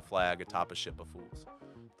to raise a flag atop a ship of fools.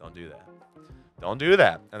 Don't do that. Don't do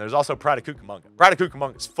that. And there's also Pride of Cucamonga. Pride of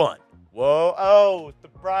Cucamonga is fun. Whoa, oh, the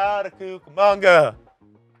Pride of Cucamonga.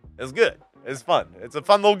 It's good. It's fun. It's a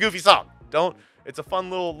fun little goofy song. It's a fun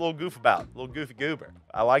little goof about, little goofy goober.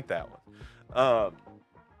 I like that one.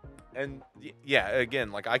 And yeah,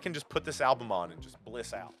 again, like I can just put this album on and just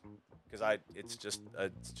bliss out because it's just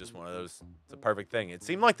one of those. It's a perfect thing. It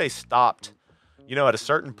seemed like they stopped, at a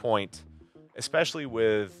certain point, especially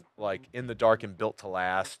with like In the Dark and Built to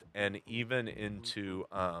Last, and even into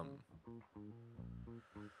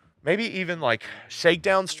maybe even like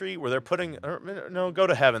Shakedown Street, where they're putting, Go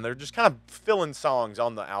to Heaven. They're just kind of filling songs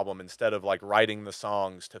on the album instead of like writing the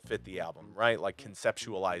songs to fit the album, right? Like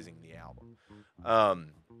conceptualizing the album.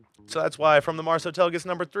 So that's why From the Mars Hotel gets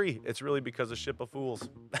number 3. It's really because of Ship of Fools.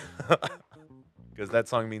 Because that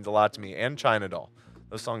song means a lot to me. And China Doll.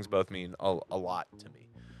 Those songs both mean a lot to me.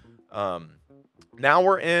 Now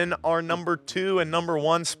we're in our number 2 and number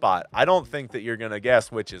 1 spot. I don't think that you're going to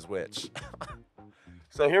guess which is which.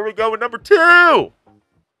 So here we go with number 2.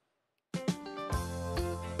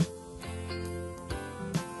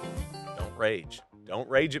 Don't rage. Don't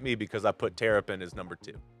rage at me because I put Terrapin as number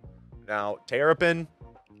 2. Now, Terrapin,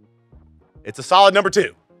 it's a solid number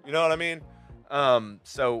 2. You know what I mean?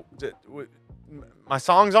 My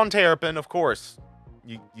songs on Terrapin, of course.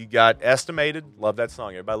 You got Estimated. Love that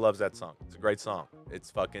song. Everybody loves that song. It's a great song.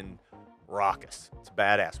 It's fucking raucous. It's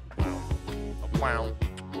badass.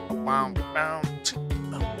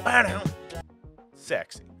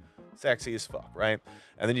 Sexy as fuck, right?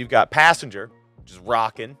 And then you've got Passenger, which is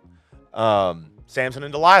rocking. Samson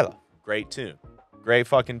and Delilah, great tune. Great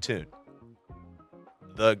fucking tune.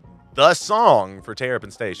 The song for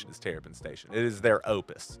Terrapin Station is Terrapin Station. It is their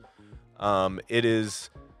opus.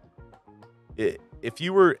 If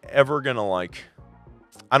you were ever gonna like,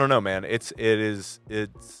 I don't know, man. It's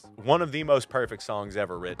one of the most perfect songs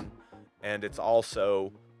ever written, and it's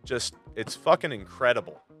also just it's fucking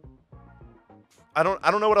incredible. I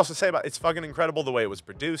don't know what else to say about it. It's fucking incredible the way it was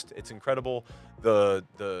produced. It's incredible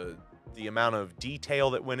the amount of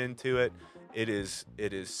detail that went into it. It is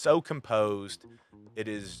so composed. It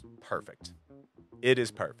is perfect. It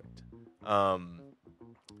is perfect. And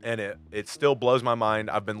it still blows my mind.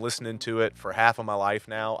 I've been listening to it for half of my life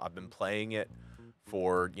now. I've been playing it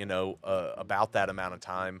for, about that amount of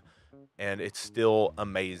time, and it still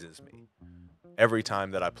amazes me. Every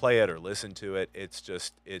time that I play it or listen to it, it's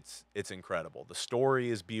incredible. The story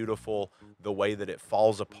is beautiful. The way that it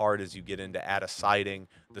falls apart as you get into Add a Sighting.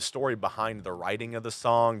 The story behind the writing of the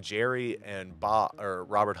song. Jerry and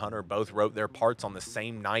Robert Hunter both wrote their parts on the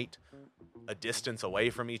same night, a distance away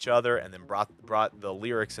from each other, and then brought the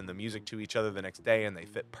lyrics and the music to each other the next day, and they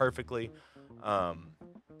fit perfectly. I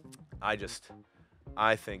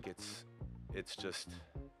think it's just,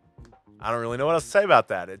 I don't really know what else to say about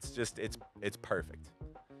that. It's perfect.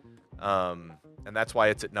 And that's why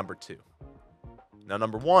it's at number 2. Now,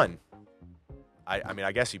 number 1, I mean,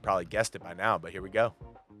 I guess you probably guessed it by now, but here we go.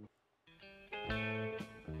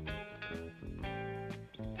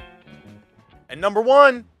 And number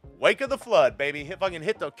 1, Wake of the Flood, baby. Fucking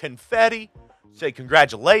hit the confetti. Say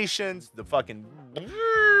congratulations. The fucking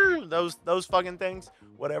those fucking things.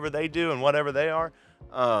 Whatever they do and whatever they are.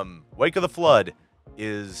 Wake of the Flood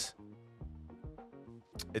it's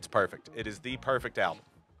perfect. It is the perfect album.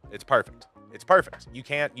 It's perfect. It's perfect. You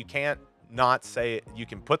can't not say it. You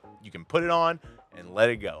can put it on and let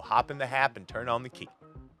it go. Hop in the hap and turn on the key.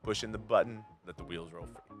 Push in the button, let the wheels roll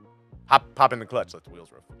free. Pop in the clutch, let the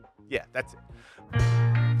wheels roll free. Yeah, that's it.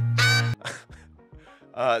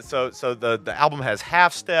 So the album has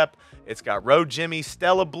Half Step. It's got Road Jimmy,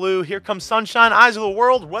 Stella Blue, Here Comes Sunshine, Eyes of the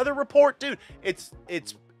World, Weather Report, dude.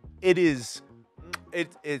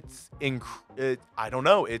 I don't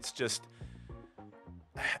know. It's just,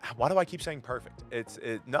 why do I keep saying perfect?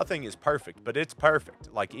 Nothing is perfect, but it's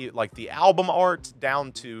perfect. Like the album art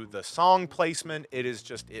down to the song placement,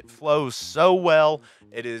 it flows so well.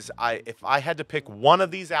 If I had to pick one of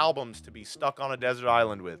these albums to be stuck on a desert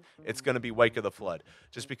island with, it's going to be Wake of the Flood.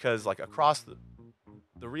 Just because, like, across the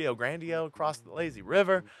Rio Grande, across the lazy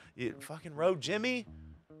river, fucking Road Jimmy,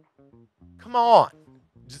 come on.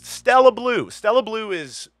 Stella Blue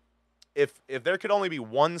is, if there could only be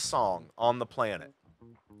one song on the planet,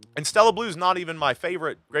 and Stella Blue is not even my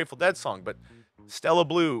favorite Grateful Dead song, but Stella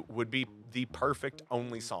Blue would be the perfect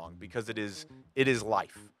only song, because it is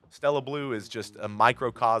life. Stella Blue is just a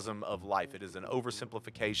microcosm of life. It is an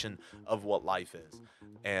oversimplification of what life is.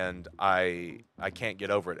 And I can't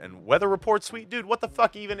get over it. And Weather Report Suite, dude, what the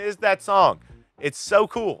fuck even is that song? It's so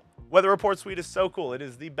cool. Weather Report Suite is so cool. It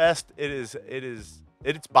is the best.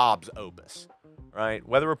 It's Bob's opus, right?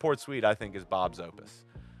 Weather Report Suite, I think, is Bob's opus.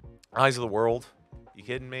 Eyes of the World, you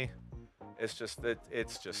kidding me? It's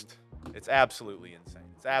absolutely insane.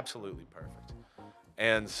 It's absolutely perfect.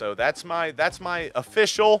 And so that's my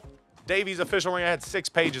official, Davey's official ring. I had 6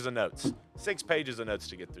 pages of notes. 6 pages of notes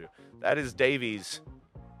to get through. That is Davey's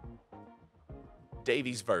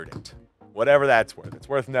verdict. Whatever that's worth. It's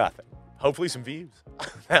worth nothing. Hopefully some views.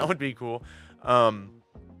 That would be cool.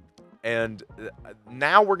 And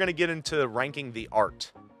now we're going to get into ranking the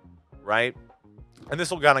art, right? And this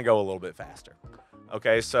will kind of go a little bit faster.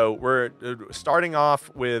 Okay, so we're starting off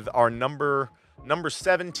with our number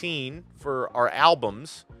 17 for our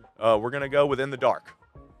albums. We're going to go with In the Dark.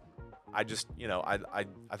 I just, I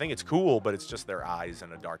think it's cool, but it's just their eyes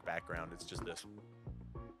and a dark background. It's just this.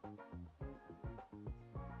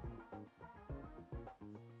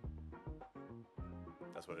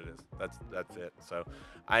 That's what it is. That's it. So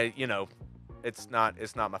it's not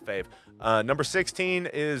my fave. Number 16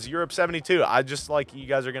 is Europe 72. I just, like, you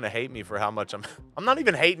guys are gonna hate me for how much I'm not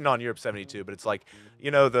even hating on Europe 72, but it's like,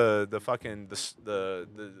 the fucking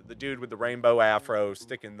the dude with the rainbow afro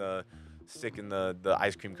sticking the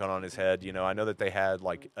ice cream cone on his head. I know that they had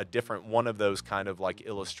like a different one of those kind of like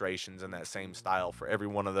illustrations in that same style for every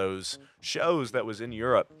one of those shows that was in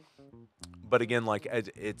Europe. But again, like,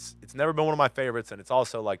 it's never been one of my favorites, and it's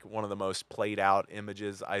also like one of the most played out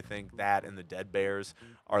images. I think that and the Dead Bears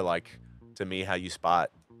are, like, to me, how you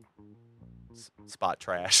spot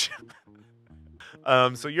trash.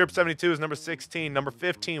 So Europe 72 is number 16. Number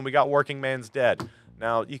 15, we got Working Man's Dead.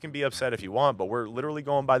 Now, you can be upset if you want, but we're literally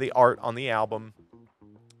going by the art on the album.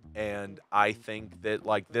 And I think that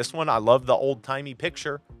like this one, I love the old timey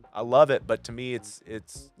picture. I love it, but to me, it's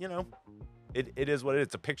you know, it is what it is.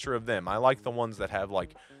 It's a picture of them. I like the ones that have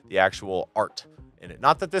like the actual art in it.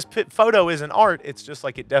 Not that this photo isn't art. It's just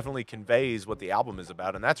like it definitely conveys what the album is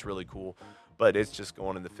about, and that's really cool. But it's just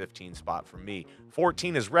going in the 15 spot for me.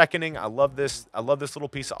 14 is Reckoning. I love this. I love this little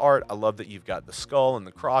piece of art. I love that you've got the skull and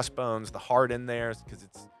the crossbones, the heart in there, because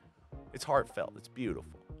it's heartfelt. It's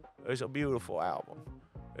beautiful. It's a beautiful album.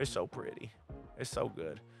 It's so pretty. It's so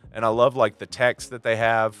good. And I love like the text that they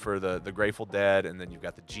have for the Grateful Dead, and then you've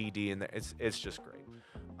got the GD in there. It's just great.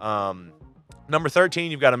 Number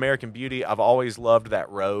 13, you've got American Beauty. I've always loved that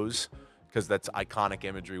rose, because that's iconic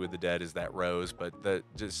imagery with the Dead, is that rose. But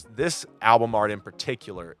just this album art in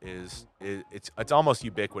particular it's almost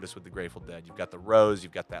ubiquitous with the Grateful Dead. You've got the rose,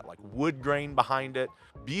 you've got that like wood grain behind it.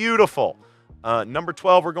 Beautiful. Number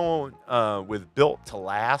 12, we're going with Built to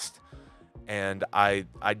Last. And I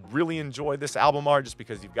really enjoy this album art just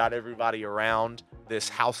because you've got everybody around this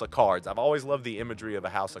house of cards. I've always loved the imagery of a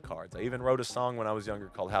house of cards. I even wrote a song when I was younger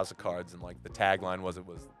called House of Cards, and like the tagline was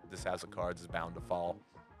this house of cards is bound to fall.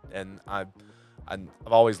 And I've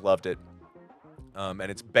always loved it. And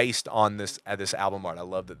it's based on this album art. I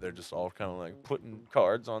love that they're just all kind of like putting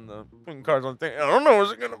cards on the thing. I don't know,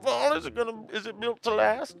 is it gonna fall? Is it built to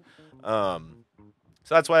last?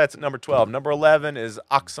 So that's why that's at number 12. Number 11 is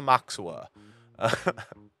Oxymoxa.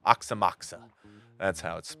 Oxymoxa. That's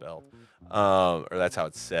how it's spelled. Or that's how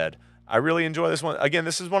it's said. I really enjoy this one. Again,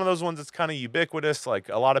 this is one of those ones that's kind of ubiquitous. Like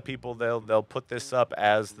a lot of people, they'll put this up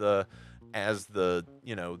as the artwork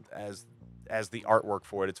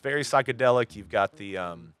for it. It's very psychedelic. You've got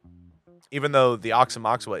the even though the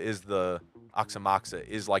Oxymoxa is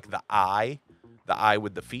like the eye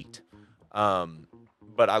with the feet.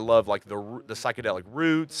 But I love like the psychedelic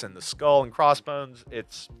roots and the skull and crossbones.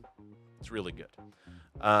 It's really good.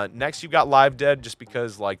 Next, you've got Live Dead, just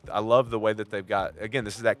because like I love the way that they've got. Again,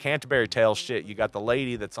 this is that Canterbury Tales shit. You got the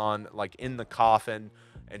lady that's on like in the coffin,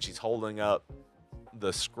 and she's holding up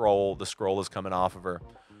the scroll. The scroll is coming off of her.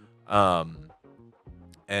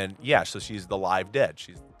 And yeah, so she's the live dead.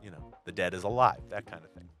 She's, the dead is alive, that kind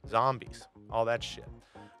of thing. Zombies, all that shit.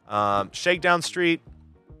 Shakedown Street.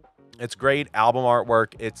 It's great album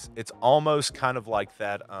artwork. It's almost kind of like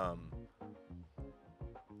that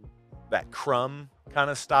Crumb kind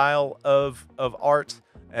of style of art,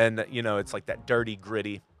 and it's like that dirty,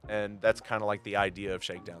 gritty, and that's kind of like the idea of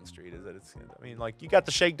Shakedown Street. Is that like you got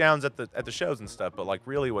the shakedowns at the shows and stuff, but like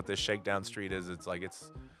really what this Shakedown Street is, it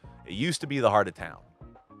used to be the heart of town,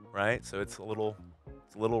 right? So it's a little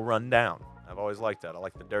run down. I've always liked that. I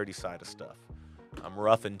like the dirty side of stuff. I'm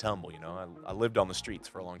rough and tumble, I lived on the streets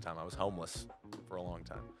for a long time. I was homeless for a long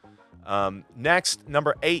time. Next,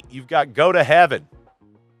 number 8, you've got Go to Heaven.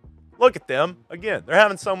 Look at them. Again, they're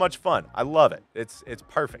having so much fun. I love it. It's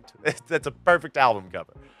perfect. It's a perfect album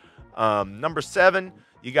cover. Number 7,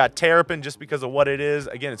 you got Terrapin, just because of what it is.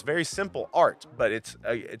 Again, it's very simple art, but it's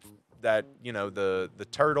that, the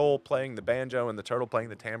turtle playing the banjo and the turtle playing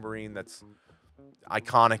the tambourine. That's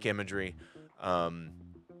iconic imagery.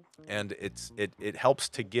 And it helps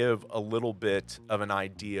to give a little bit of an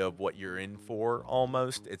idea of what you're in for.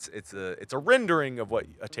 Almost, it's a rendering of what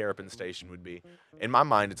a Terrapin Station would be. In my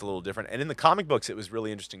mind, it's a little different. And in the comic books, it was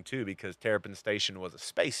really interesting too, because Terrapin Station was a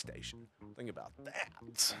space station. Think about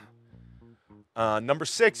that. Number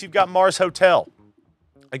 6, you've got Mars Hotel.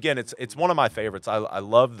 Again, it's one of my favorites. I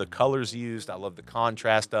love the colors used. I love the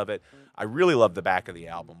contrast of it. I really love the back of the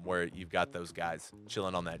album where you've got those guys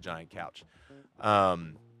chilling on that giant couch.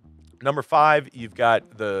 Number 5, you've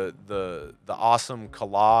got the awesome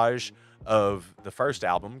collage of the first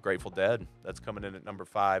album, Grateful Dead. That's coming in at number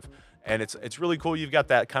 5, and it's really cool. You've got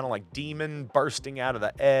that kind of like demon bursting out of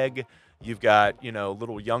the egg. You've got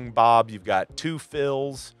little young Bob. You've got 2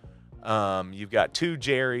 Phils. You've got 2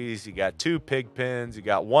 Jerrys. You got 2 Pigpens. You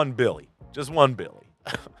got 1 Billy, just 1 Billy.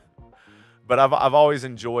 But I've always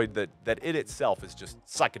enjoyed that it itself is just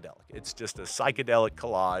psychedelic. It's just a psychedelic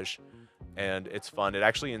collage. And it's fun. It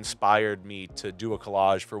actually inspired me to do a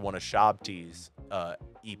collage for one of Shabti's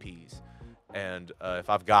EPs. And if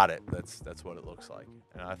I've got it, that's what it looks like.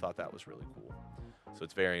 And I thought that was really cool. So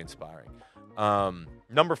it's very inspiring.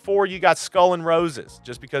 Number 4, you got Skull and Roses,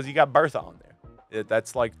 just because you got Bertha on there. You've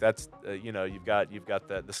got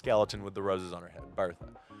the skeleton with the roses on her head, Bertha.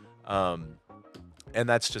 And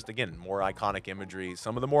that's just, again, more iconic imagery.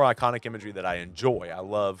 Some of the more iconic imagery that I enjoy. I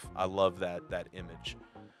love that image.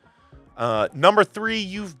 Number 3,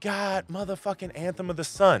 you've got motherfucking Anthem of the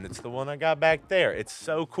Sun. It's the one I got back there. It's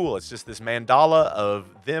so cool. It's just this mandala of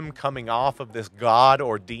them coming off of this god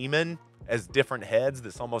or demon as different heads,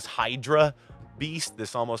 this almost Hydra beast,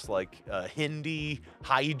 this almost like Hindi,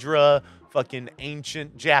 Hydra, fucking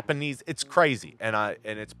ancient Japanese. It's crazy, and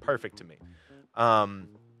it's perfect to me.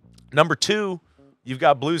 Number 2, you've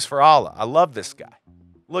got Blues for Allah. I love this guy.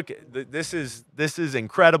 Look, this is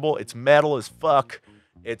incredible. It's metal as fuck.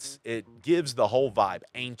 It gives the whole vibe,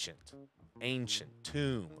 ancient,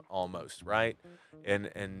 tomb almost, right? And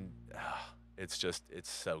it's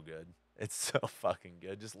so good. It's so fucking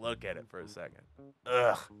good. Just look at it for a second.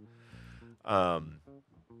 Ugh.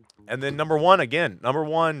 And then number one,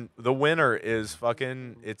 the winner is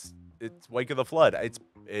fucking. It's Wake of the Flood.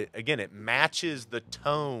 It matches the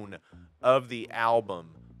tone of the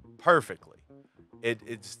album perfectly.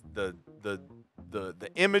 It's the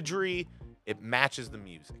imagery. It matches the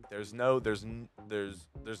music. There's no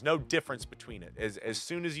difference between it. As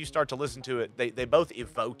soon as you start to listen to it, they both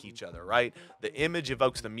evoke each other, right? The image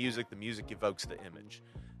evokes the music evokes the image.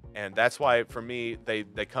 And that's why, for me, they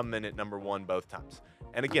come in at number 1 both times.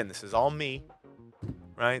 And again, this is all me,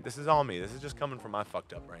 right? This is all me. This is just coming from my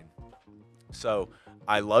fucked up brain. So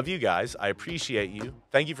I love you guys. I appreciate you.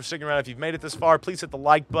 Thank you for sticking around. If you've made it this far, please hit the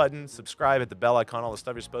like button, subscribe, hit the bell icon, all the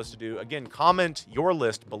stuff you're supposed to do. Again, comment your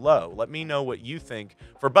list below. Let me know what you think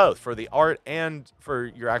for both, for the art and for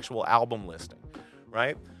your actual album listing,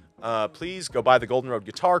 right? Please go buy the Golden Road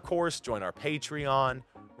Guitar Course, join our Patreon,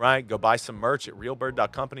 right? Go buy some merch at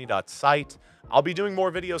realbird.company.site. I'll be doing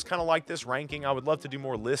more videos kind of like this, ranking. I would love to do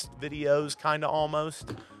more list videos, kind of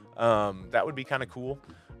almost. That would be kind of cool.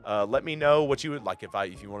 Let me know what you would like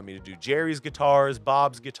if you wanted me to do Jerry's guitars,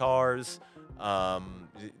 Bob's guitars,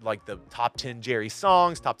 like the top 10 Jerry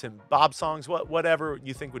songs, top 10 Bob songs, whatever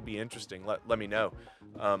you think would be interesting. Let me know,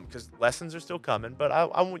 because lessons are still coming. But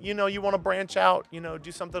you want to branch out,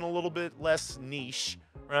 do something a little bit less niche,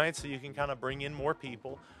 right? So you can kind of bring in more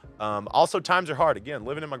people. Also, times are hard. Again,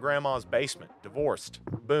 living in my grandma's basement, divorced.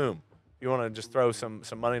 Boom. You want to just throw some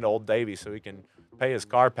money to old Davey so he can pay his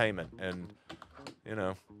car payment and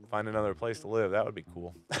find another place to live. That would be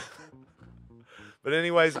cool. But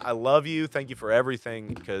anyways, I love you. Thank you for everything,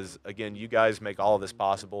 because, again, you guys make all of this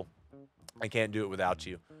possible. I can't do it without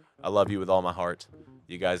you. I love you with all my heart.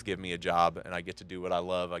 You guys give me a job, and I get to do what I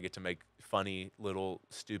love. I get to make funny, little,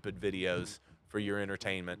 stupid videos for your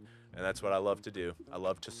entertainment, and that's what I love to do. I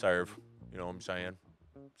love to serve. You know what I'm saying?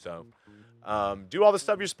 So do all the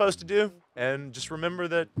stuff you're supposed to do, and just remember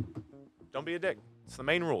that don't be a dick. It's the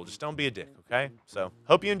main rule. Just don't be a dick, okay? So,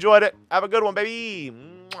 hope you enjoyed it. Have a good one, baby.